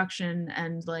was in production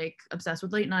and like obsessed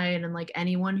with late night, and like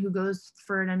anyone who goes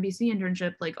for an NBC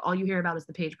internship, like all you hear about is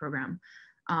the Page program.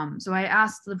 So I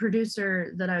asked the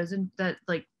producer that I was in, that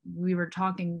like we were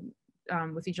talking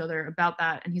with each other about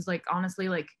that, and he's like, honestly,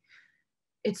 like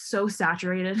it's so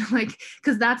saturated. Like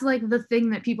because that's like the thing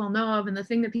that people know of and the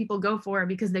thing that people go for,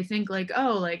 because they think like,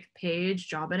 oh, like Page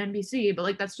job at NBC, but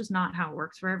like that's just not how it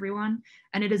works for everyone,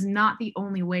 and it is not the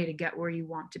only way to get where you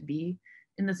want to be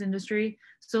in this industry.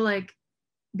 So like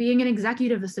being an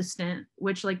executive assistant,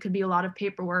 which like could be a lot of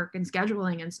paperwork and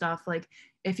scheduling and stuff, like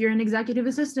if you're an executive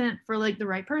assistant for like the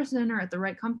right person or at the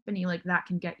right company, like that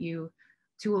can get you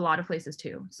to a lot of places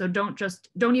too. So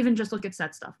don't even just look at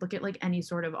set stuff. Look at like any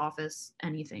sort of office,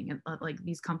 anything, and like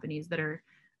these companies that are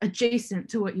adjacent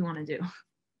to what you want to do.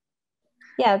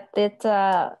 yeah,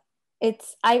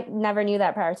 it's I never knew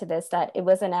that prior to this that it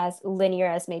wasn't as linear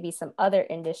as maybe some other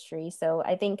industries. So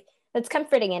I think that's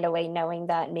comforting in a way, knowing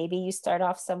that maybe you start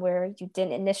off somewhere you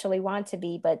didn't initially want to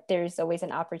be, but there's always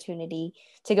an opportunity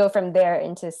to go from there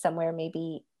into somewhere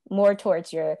maybe more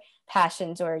towards your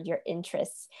passions or your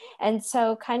interests. And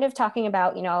so kind of talking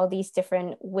about, all these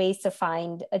different ways to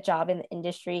find a job in the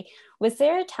industry, was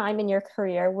there a time in your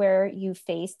career where you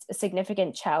faced a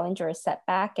significant challenge or a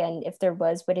setback? And if there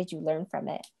was, what did you learn from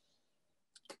it?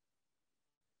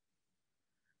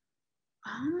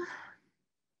 Um,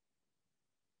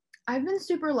 I've been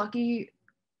super lucky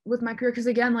with my career because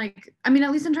again, like I mean,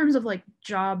 at least in terms of like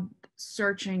job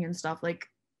searching and stuff, like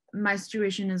my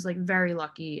situation is like very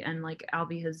lucky, and like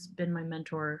Albie has been my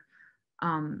mentor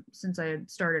since I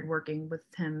had started working with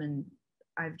him, and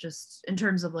I've just in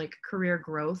terms of like career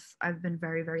growth, I've been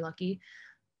very very lucky.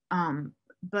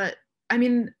 But I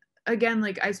mean, again,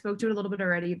 like I spoke to it a little bit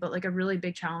already, but like a really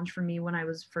big challenge for me when I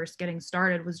was first getting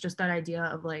started was just that idea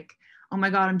of like, oh my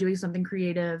God, I'm doing something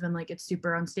creative and like it's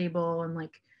super unstable. And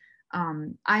like,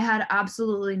 I had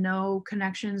absolutely no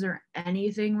connections or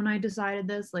anything when I decided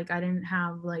this. Like, I didn't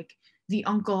have like the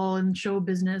uncle in show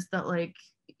business that like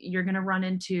you're gonna run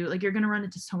into. Like, you're gonna run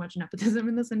into so much nepotism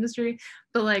in this industry,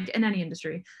 but like in any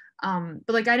industry. But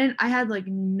like I had like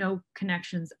no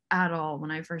connections at all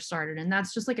when I first started, and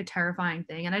that's just like a terrifying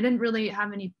thing. And I didn't really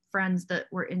have any friends that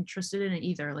were interested in it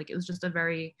either. Like, it was just a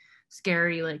very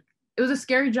scary, like it was a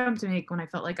scary jump to make when I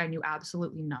felt like I knew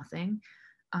absolutely nothing.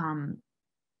 um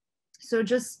so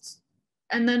just,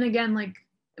 and then again, like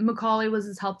Macaulay was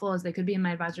as helpful as they could be, and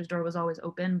my advisor's door was always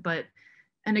open. But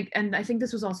and I think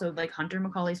this was also like Hunter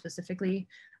Macaulay specifically.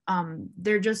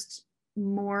 They're just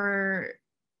more,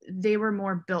 they were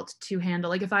more built to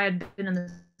handle, like if I had been in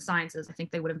the sciences, I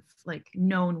think they would have like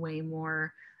known way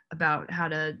more about how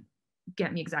to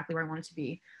get me exactly where I wanted to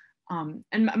be. And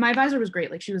my advisor was great.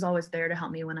 Like, she was always there to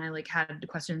help me when I like had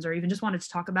questions or even just wanted to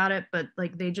talk about it. But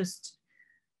like they just,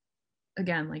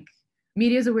 again, like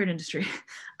media is a weird industry.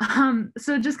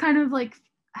 So just kind of like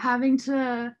having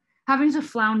to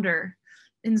flounder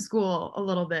in school a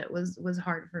little bit was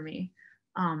hard for me.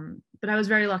 But I was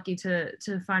very lucky to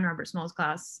find Robert Small's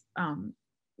class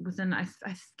within, I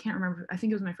can't remember, I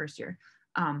think it was my first year.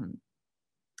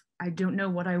 I don't know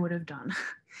what I would have done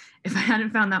if I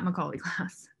hadn't found that Macaulay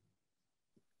class.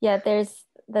 Yeah,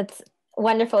 that's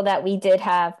wonderful that we did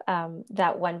have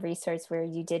that one resource where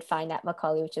you did find that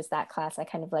Macaulay, which is that class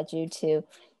that kind of led you to,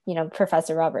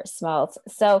 Professor Robert Smalls.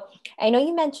 So I know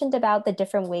you mentioned about the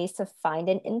different ways to find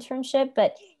an internship,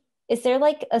 but is there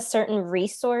like a certain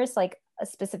resource, like a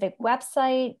specific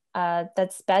website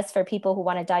that's best for people who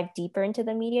want to dive deeper into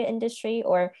the media industry,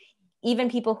 or even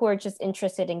people who are just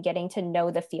interested in getting to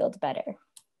know the field better?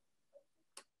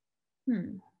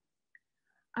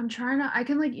 I'm trying to, I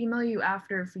can like email you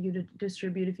after for you to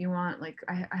distribute if you want. Like,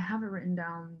 I have it written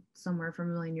down somewhere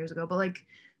from a million years ago, but like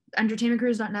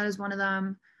entertainmentcareers.net is one of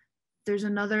them. There's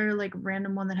another like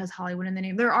random one that has Hollywood in the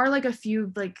name. There are like a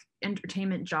few like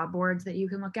entertainment job boards that you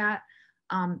can look at,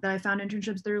 that I found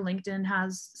internships through. LinkedIn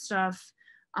has stuff.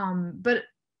 But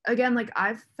again, like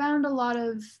I've found a lot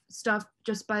of stuff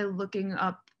just by looking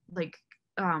up like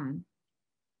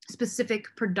specific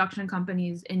production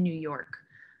companies in New York.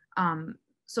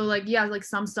 So like, yeah, like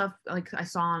some stuff like I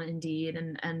saw on Indeed,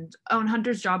 and oh, and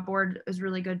Hunter's job board is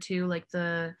really good too. Like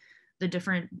the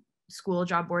different school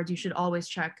job boards you should always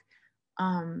check.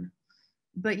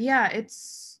 But yeah,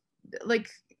 it's like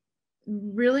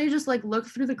really just like look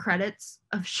through the credits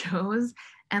of shows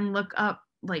and look up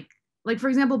like for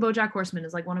example, BoJack Horseman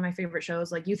is like one of my favorite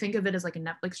shows. Like, you think of it as like a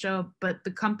Netflix show, but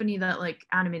the company that like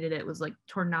animated it was like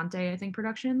Tornante, I think,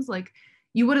 Productions. Like,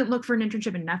 you wouldn't look for an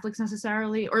internship in Netflix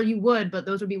necessarily, or you would, but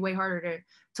those would be way harder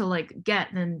to like get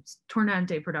than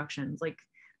Tornante Productions. Like,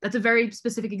 that's a very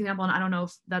specific example, and I don't know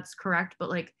if that's correct, but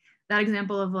like that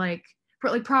example of like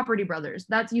Property Brothers.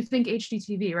 That's, you think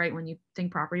HGTV, right, when you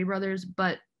think Property Brothers,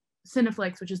 but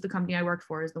Cineflix, which is the company I worked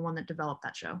for, is the one that developed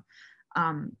that show.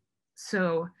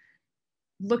 So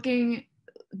looking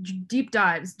deep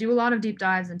dives, do a lot of deep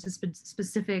dives into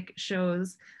specific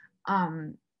shows,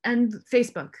 and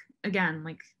Facebook again,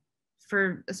 like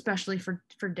for especially for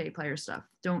day player stuff.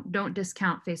 Don't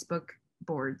discount Facebook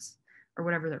boards or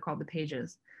whatever they're called, the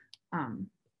pages.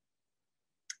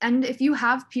 And if you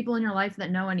have people in your life that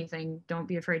know anything, don't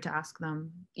be afraid to ask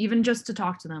them, even just to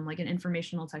talk to them, like an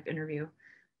informational type interview.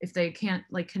 If they can't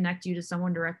like connect you to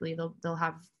someone directly, they'll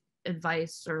have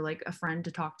advice or like a friend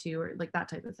to talk to, or like that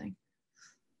type of thing.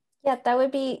 Yeah, that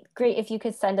would be great if you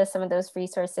could send us some of those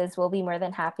resources. We'll be more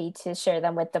than happy to share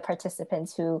them with the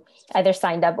participants who either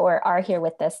signed up or are here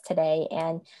with us today.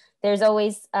 And there's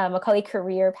always a Macaulay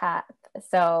Career Path.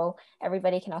 So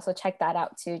everybody can also check that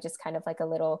out too, just kind of like a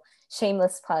little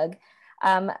shameless plug.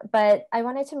 But I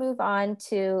wanted to move on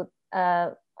to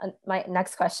my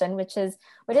next question, which is,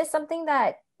 what is something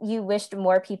that you wished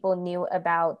more people knew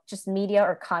about just media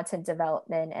or content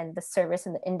development and the service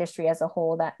and the industry as a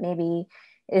whole that maybe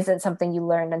isn't something you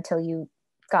learned until you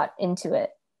got into it?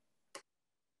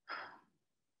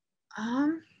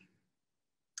 Um,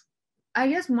 I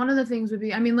guess one of the things would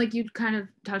be, I mean, like you kind of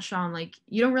touched on, like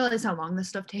you don't realize how long this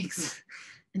stuff takes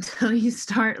until you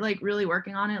start like really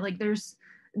working on it. Like, there's,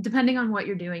 depending on what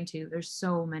you're doing too, there's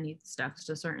so many steps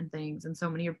to certain things and so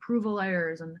many approval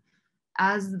layers. And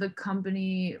as the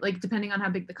company, like depending on how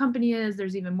big the company is,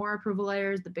 there's even more approval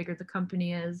layers the bigger the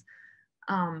company is.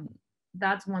 Um,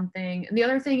 that's one thing. And the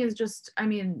other thing is just, I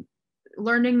mean,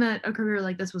 learning that a career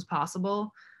like this was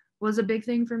possible was a big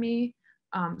thing for me.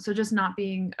 So just not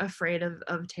being afraid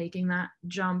of taking that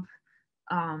jump,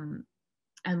 and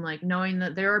like knowing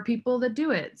that there are people that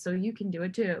do it, so you can do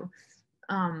it too.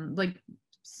 Like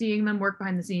seeing them work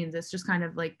behind the scenes, it's just kind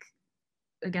of like,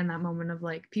 again, that moment of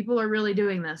like, people are really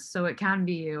doing this, so it can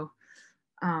be you.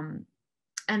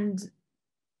 And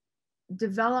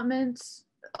development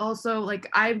also, like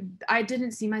I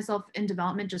didn't see myself in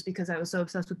development just because I was so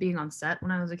obsessed with being on set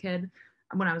when I was a kid.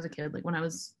 Like when I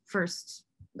was first,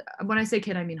 when I say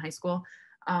kid, I mean high school.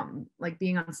 Like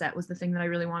being on set was the thing that I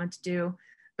really wanted to do.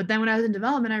 But then when I was in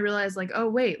development, I realized like, oh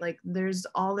wait, like there's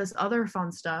all this other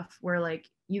fun stuff where like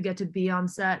you get to be on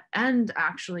set and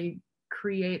actually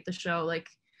create the show. Like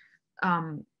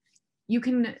you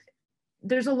can,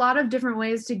 there's a lot of different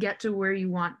ways to get to where you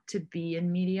want to be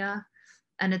in media,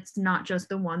 and it's not just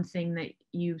the one thing that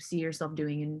you see yourself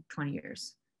doing in 20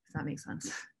 years, if that makes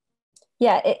sense.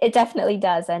 Yeah, it definitely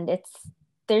does. And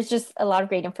there's just a lot of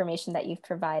great information that you've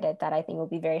provided that I think will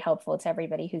be very helpful to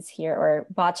everybody who's here or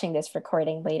watching this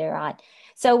recording later on.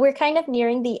 So we're kind of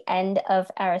nearing the end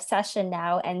of our session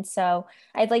now. And so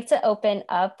I'd like to open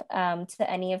up to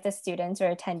any of the students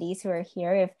or attendees who are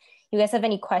here. If you guys have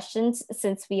any questions,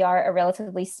 since we are a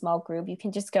relatively small group, you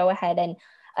can just go ahead and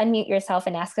unmute yourself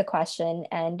and ask a question,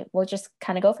 and we'll just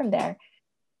kind of go from there.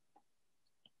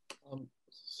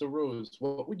 So Rose,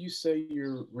 what would you say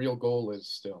your real goal is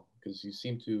still? Because you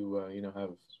seem to,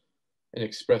 have an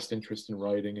expressed interest in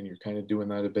writing, and you're kind of doing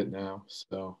that a bit now.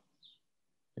 So,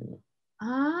 yeah.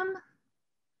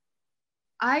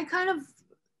 I kind of,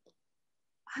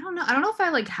 I don't know. I don't know if I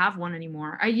like have one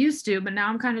anymore. I used to, but now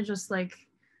I'm kind of just like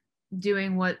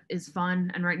doing what is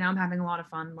fun. And right now I'm having a lot of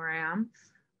fun where I am,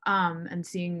 and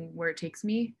seeing where it takes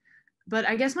me. But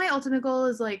I guess my ultimate goal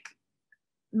is like,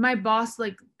 my boss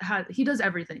like he does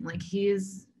everything. Like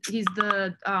he's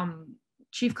the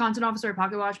chief content officer at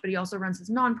Pocket Watch, but he also runs his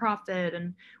nonprofit,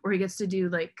 and where he gets to do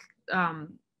like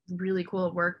really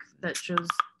cool work that shows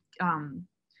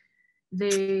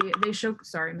they show,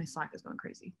 sorry, my Slack is going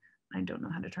crazy. I don't know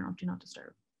how to turn off do not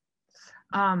disturb.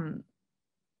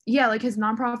 Yeah, like his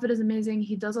nonprofit is amazing.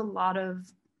 He does a lot of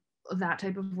that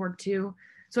type of work too.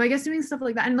 So I guess doing stuff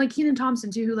like that, and like Keenan Thompson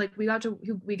too, who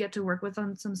we get to work with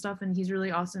on some stuff, and he's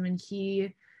really awesome. And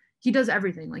he does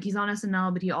everything. Like he's on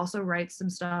SNL, but he also writes some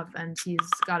stuff, and he's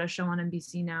got a show on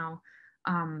NBC now.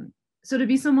 So to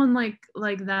be someone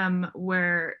like them,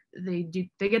 where they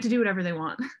get to do whatever they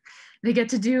want, they get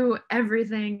to do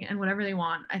everything and whatever they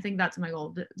want. I think that's my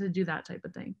goal, to do that type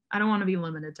of thing. I don't want to be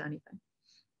limited to anything.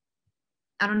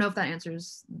 I don't know if that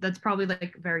answers. That's probably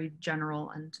like very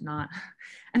general and not,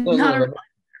 and No, not.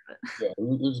 Yeah, it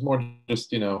was more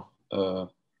just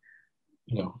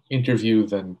interview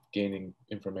than gaining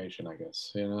information, I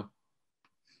guess.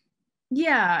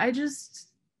 Yeah, I just,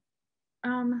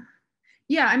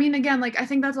 yeah, I mean, again, like I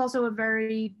think that's also a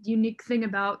very unique thing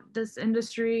about this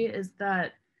industry, is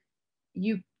that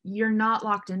you're not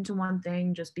locked into one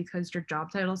thing just because your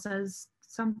job title says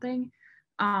something.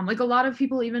 Like a lot of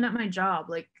people, even at my job,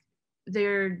 like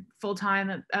they're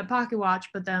full-time at Pocket Watch,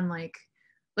 but then like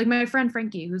my friend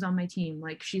Frankie, who's on my team,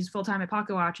 like she's full-time at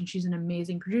Pocket Watch and she's an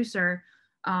amazing producer.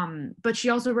 But she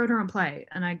also wrote her own play,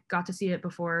 and I got to see it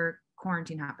before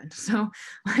quarantine happened. So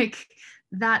like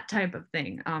that type of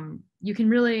thing. You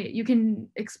can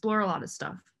explore a lot of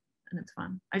stuff, and it's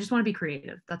fun. I just want to be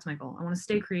creative. That's my goal. I want to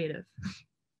stay creative.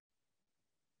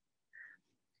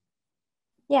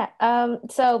 Yeah.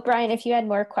 So Brian, if you had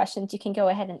more questions, you can go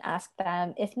ahead and ask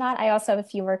them. If not, I also have a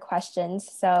few more questions.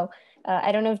 So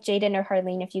I don't know if Jaden or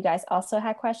Harleen, if you guys also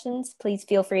had questions, please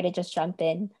feel free to just jump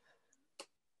in.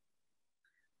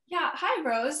 Yeah, hi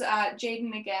Rose,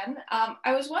 Jaden again.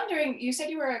 I was wondering, you said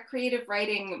you were a creative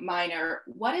writing minor.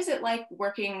 What is it like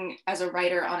working as a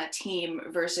writer on a team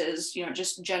versus,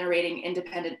 just generating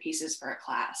independent pieces for a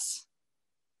class?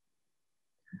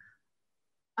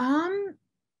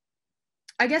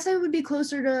 I guess it would be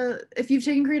closer to, if you've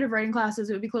taken creative writing classes,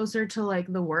 it would be closer to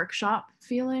like the workshop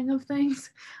feeling of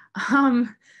things.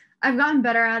 I've gotten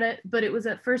better at it, but it was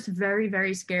at first very,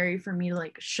 very scary for me to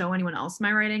like show anyone else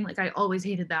my writing. Like I always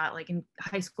hated that, like in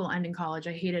high school and in college,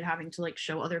 I hated having to like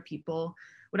show other people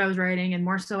what I was writing. And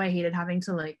more so I hated having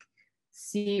to like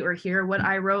see or hear what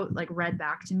I wrote like read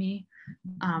back to me.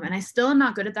 And I still am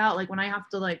not good at that. Like when I have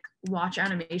to like watch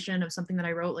animation of something that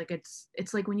I wrote, like it's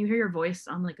like when you hear your voice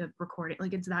on like a recording,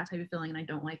 like it's that type of feeling, and I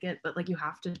don't like it, but like you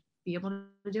have to be able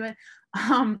to do it.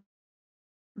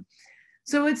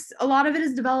 So it's a lot of it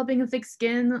is developing a thick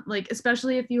skin, like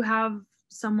especially if you have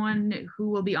someone who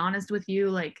will be honest with you.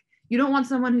 Like you don't want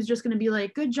someone who's just going to be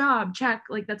like, good job, check.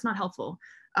 Like that's not helpful.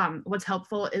 What's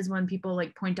helpful is when people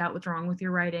like point out what's wrong with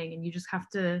your writing, and you just have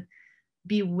to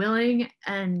be willing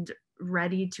and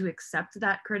ready to accept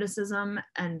that criticism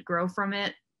and grow from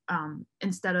it,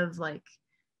 instead of like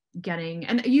getting,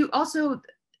 and you also,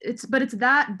 it's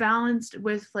that balanced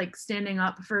with like standing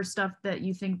up for stuff that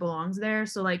you think belongs there.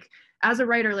 So like as a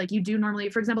writer, like you do normally,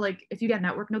 for example, like if you get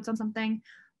network notes on something,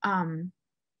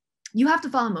 you have to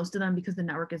follow most of them because the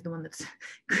network is the one that's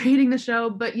creating the show,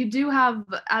 but you do have,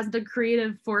 as the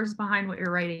creative force behind what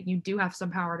you're writing, you do have some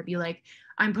power to be like,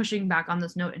 I'm pushing back on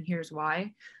this note and here's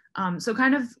why. So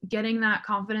kind of getting that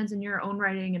confidence in your own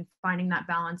writing and finding that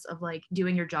balance of like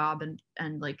doing your job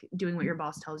and like doing what your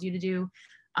boss tells you to do,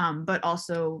 but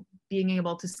also being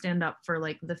able to stand up for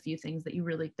like the few things that you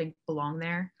really think belong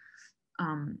there.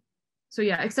 So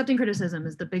yeah, accepting criticism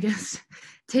is the biggest.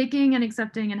 Taking and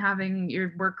accepting and having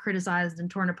your work criticized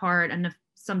and torn apart, and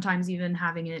sometimes even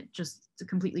having it just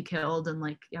completely killed and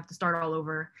like you have to start all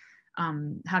over.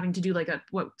 Having to do like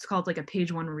what's called like a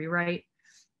page one rewrite.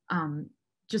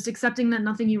 Just accepting that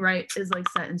nothing you write is like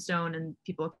set in stone and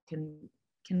people can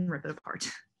rip it apart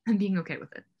and being okay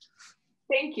with it.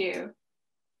 Thank you.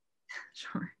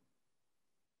 Sure.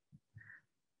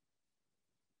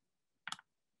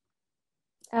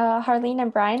 Harleen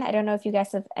and Brian, I don't know if you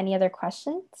guys have any other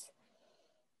questions.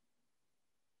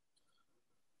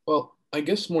 Well, I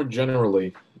guess more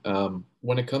generally,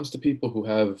 when it comes to people who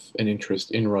have an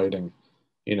interest in writing,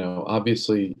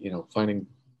 obviously, finding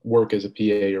work as a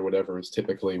PA or whatever is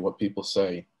typically what people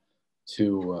say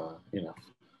to,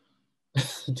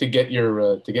 to get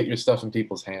your stuff in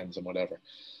people's hands and whatever.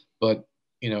 But,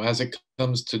 as it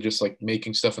comes to just like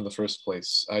making stuff in the first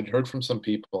place, I'd heard from some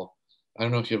people. I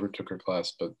don't know if you ever took her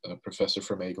class, but Professor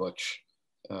from English.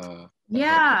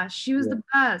 Yeah, she was the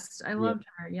best. I Yeah. loved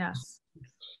her. Yes.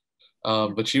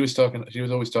 But she was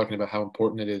always talking about how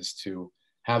important it is to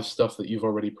have stuff that you've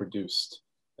already produced,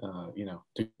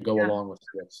 to go along with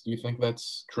this. Do you think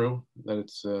that's true? That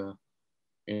it's,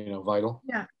 vital?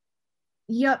 Yeah.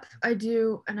 Yep, I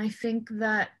do. And I think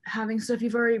that having stuff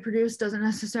you've already produced doesn't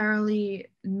necessarily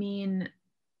mean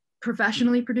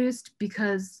professionally produced,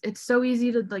 because it's so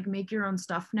easy to like make your own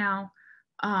stuff now.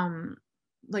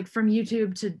 Like from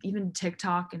YouTube to even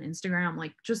TikTok and Instagram,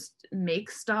 like just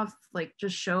make stuff, like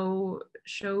just show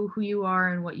who you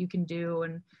are and what you can do.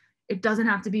 And it doesn't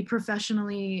have to be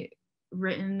professionally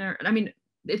written, or I mean,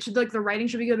 it should, like, the writing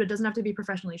should be good, but it doesn't have to be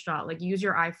professionally shot. Like use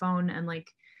your iPhone and like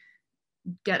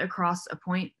get across a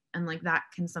point, and like that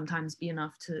can sometimes be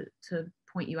enough to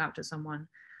point you out to someone.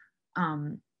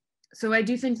 So I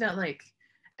do think that, like,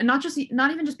 and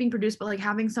not even just being produced, but like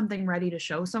having something ready to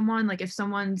show someone. Like if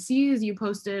someone sees you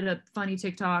posted a funny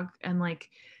TikTok and like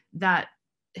that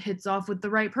hits off with the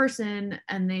right person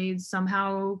and they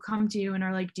somehow come to you and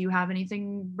are like, do you have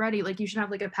anything ready? Like you should have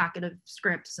like a packet of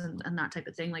scripts and that type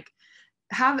of thing. Like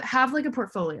have like a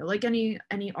portfolio, like any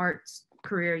arts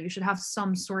career, you should have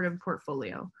some sort of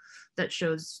portfolio that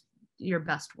shows your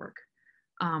best work.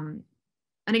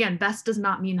 And again, best does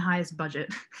not mean highest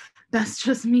budget. Best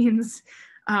just means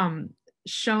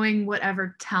showing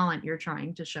whatever talent you're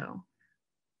trying to show,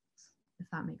 if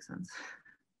that makes sense.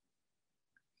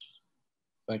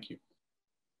 Thank you.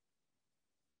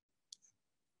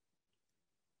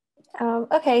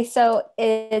 Okay, so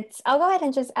I'll go ahead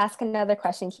and just ask another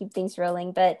question, keep things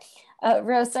rolling. But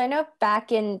Rose, so I know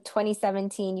back in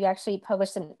 2017, you actually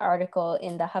published an article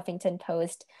in the Huffington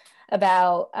Post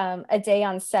about a day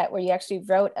on set where you actually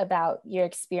wrote about your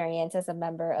experience as a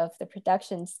member of the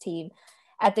productions team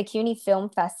at the CUNY Film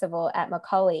Festival at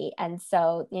Macaulay. And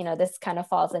so, this kind of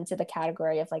falls into the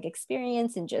category of like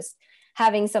experience and just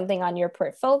having something on your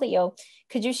portfolio.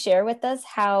 Could you share with us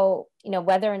how,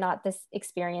 whether or not this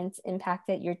experience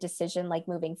impacted your decision, like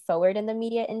moving forward in the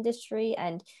media industry,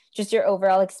 and just your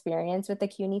overall experience with the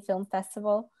CUNY Film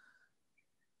Festival?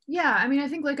 Yeah, I mean, I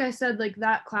think, like I said, like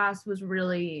that class was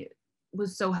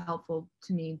so helpful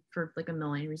to me for like a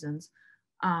million reasons.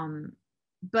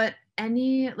 But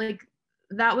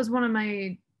that was one of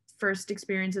my first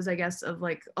experiences, I guess, of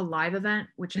like a live event,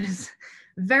 which is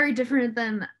very different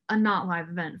than a not live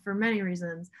event for many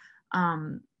reasons.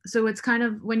 So it's kind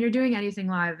of, when you're doing anything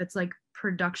live, it's like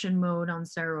production mode on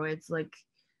steroids. Like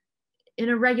in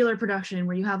a regular production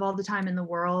where you have all the time in the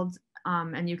world,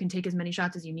 and you can take as many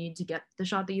shots as you need to get the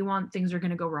shot that you want, things are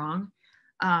going to go wrong.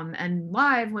 And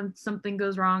live, when something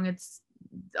goes wrong, it's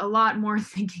a lot more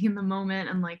thinking in the moment.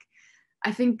 And like,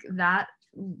 I think that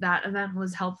event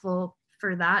was helpful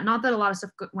for that. Not that a lot of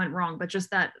stuff went wrong, but just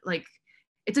that, like,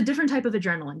 it's a different type of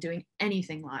adrenaline doing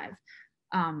anything live.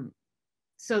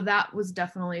 So that was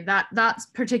definitely, that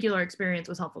particular experience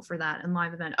was helpful for that and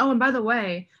live event. Oh, and by the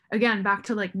way, again, back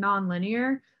to like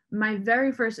non-linear, my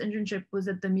very first internship was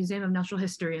at the Museum of Natural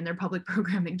History in their public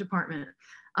programming department.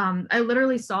 I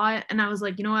literally saw it and I was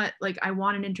like, you know what, like I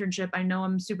want an internship. I know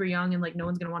I'm super young and like no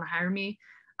one's gonna want to hire me.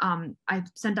 I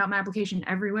sent out my application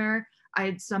everywhere. I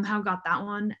had somehow got that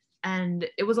one, and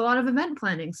it was a lot of event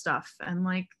planning stuff, and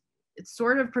like it's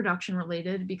sort of production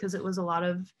related because it was a lot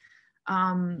of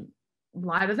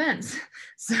live events.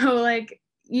 So like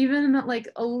even like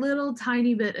a little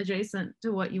tiny bit adjacent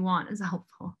to what you want is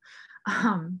helpful.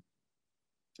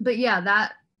 But yeah,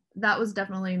 that was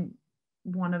definitely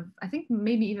one of, I think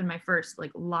maybe even my first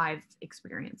like live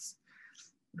experience,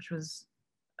 which was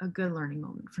a good learning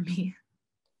moment for me.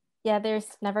 Yeah, there's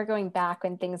never going back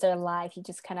when things are live. You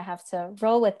just kind of have to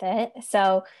roll with it.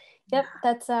 So, yep,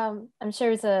 that's I'm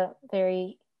sure it's a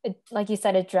very, like you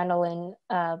said, adrenaline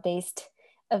based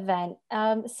event.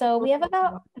 So we have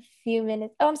about a few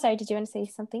minutes. Oh, I'm sorry. Did you want to say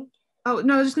something? Oh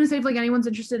no, I was just gonna say if like anyone's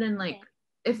interested in like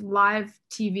if live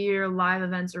TV or live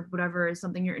events or whatever is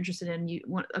something you're interested in, you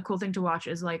want a cool thing to watch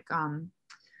is like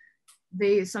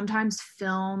they sometimes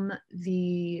film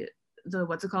the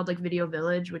what's it called, like Video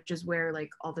Village, which is where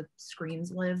like all the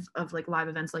screens live of like live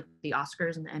events like the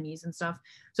Oscars and the Emmys and stuff.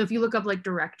 So if you look up like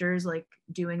directors like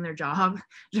doing their job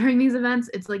during these events,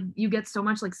 it's like you get so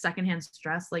much like secondhand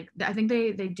stress. Like I think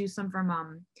they do some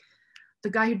from the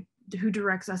guy who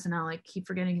directs SNL, I keep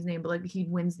forgetting his name, but like he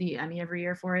wins the Emmy every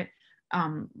year for it.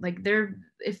 Like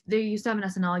if they used to have an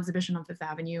SNL exhibition on Fifth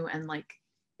Avenue, and like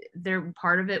their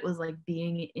part of it was like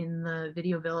being in the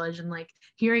Video Village and like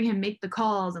hearing him make the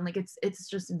calls, and like it's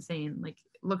just insane. Like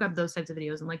look up those types of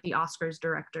videos, and like the Oscars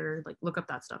director, like look up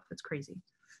that stuff. It's crazy.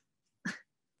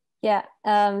 Yeah,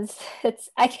 it's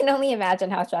I can only imagine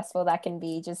how stressful that can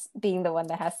be, just being the one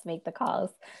that has to make the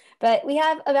calls. But we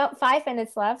have about 5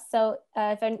 minutes left, so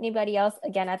if anybody else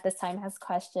again at this time has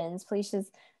questions, please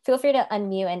just feel free to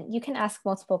unmute, and you can ask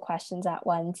multiple questions at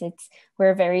once.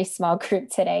 We're a very small group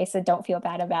today, so don't feel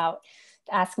bad about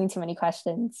asking too many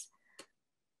questions.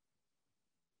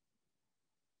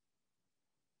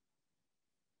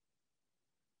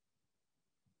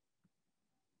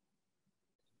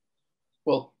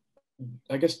 Well,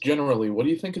 I guess generally, what do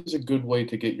you think is a good way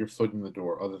to get your foot in the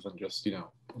door other than just,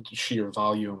 sheer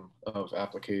volume of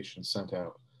applications sent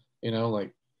out?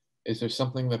 Like, is there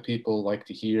something that people like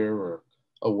to hear, or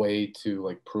a way to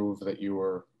like prove that you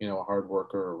were, a hard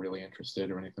worker or really interested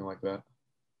or anything like that?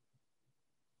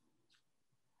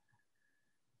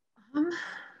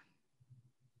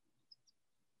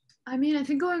 I mean, I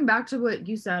think going back to what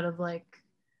you said of like,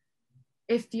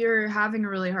 if you're having a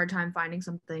really hard time finding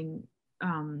something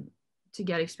to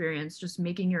get experience, just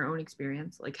making your own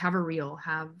experience, like have a reel,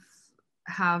 have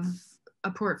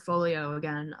a portfolio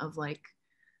again of like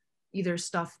either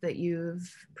stuff that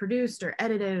you've produced or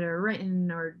edited or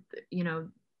written, or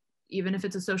even if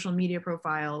it's a social media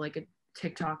profile like a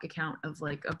TikTok account of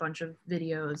like a bunch of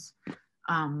videos,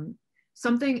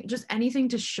 something, just anything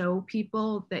to show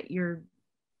people that you're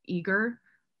eager,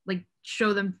 like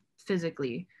show them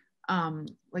physically,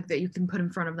 like that you can put in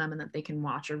front of them and that they can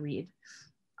watch or read.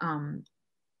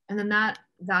 And then that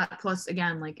plus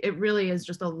again, like it really is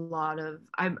just a lot of,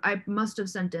 I must have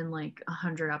sent in like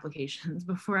 100 applications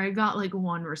before I got like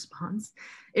one response.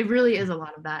 It really is a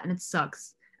lot of that, and it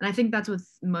sucks. And I think that's with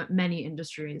many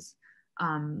industries.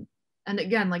 And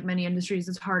again, like many industries,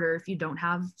 it's harder if you don't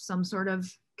have some sort of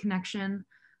connection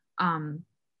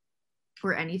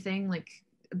or anything. Like,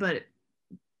 but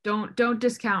don't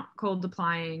discount cold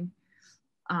applying,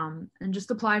 and just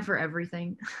apply for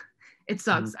everything. It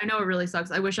sucks. I know it really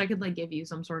sucks. I wish I could like give you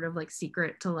some sort of like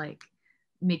secret to like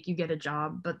make you get a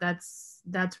job, but that's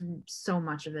so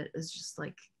much of it is just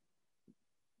like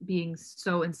being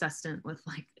so incessant with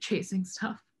like chasing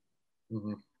stuff.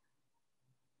 Mm-hmm.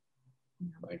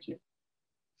 Thank you.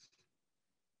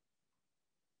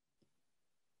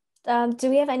 Do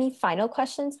we have any final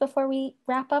questions before we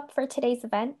wrap up for today's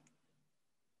event?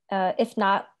 If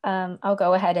not, I'll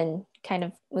go ahead and kind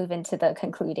of move into the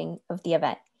concluding of the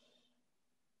event.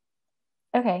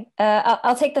 Okay,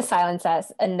 I'll take the silence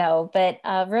as a no, but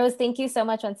Rose, thank you so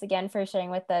much once again for sharing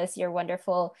with us your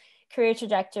wonderful career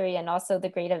trajectory and also the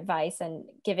great advice and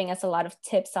giving us a lot of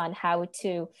tips on how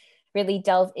to really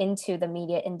delve into the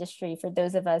media industry for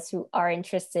those of us who are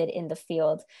interested in the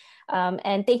field.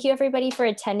 And thank you everybody for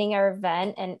attending our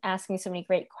event and asking so many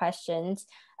great questions.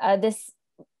 This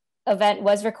event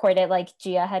was recorded like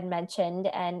Gia had mentioned,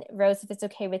 and Rose, if it's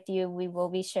okay with you, we will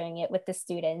be sharing it with the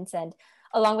students and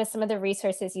along with some of the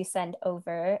resources you send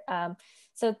over.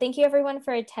 So thank you everyone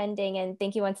for attending, and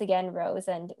thank you once again, Rose,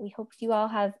 and we hope you all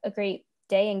have a great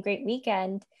day and great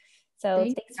weekend. So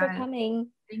thanks for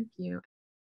coming. Thank you.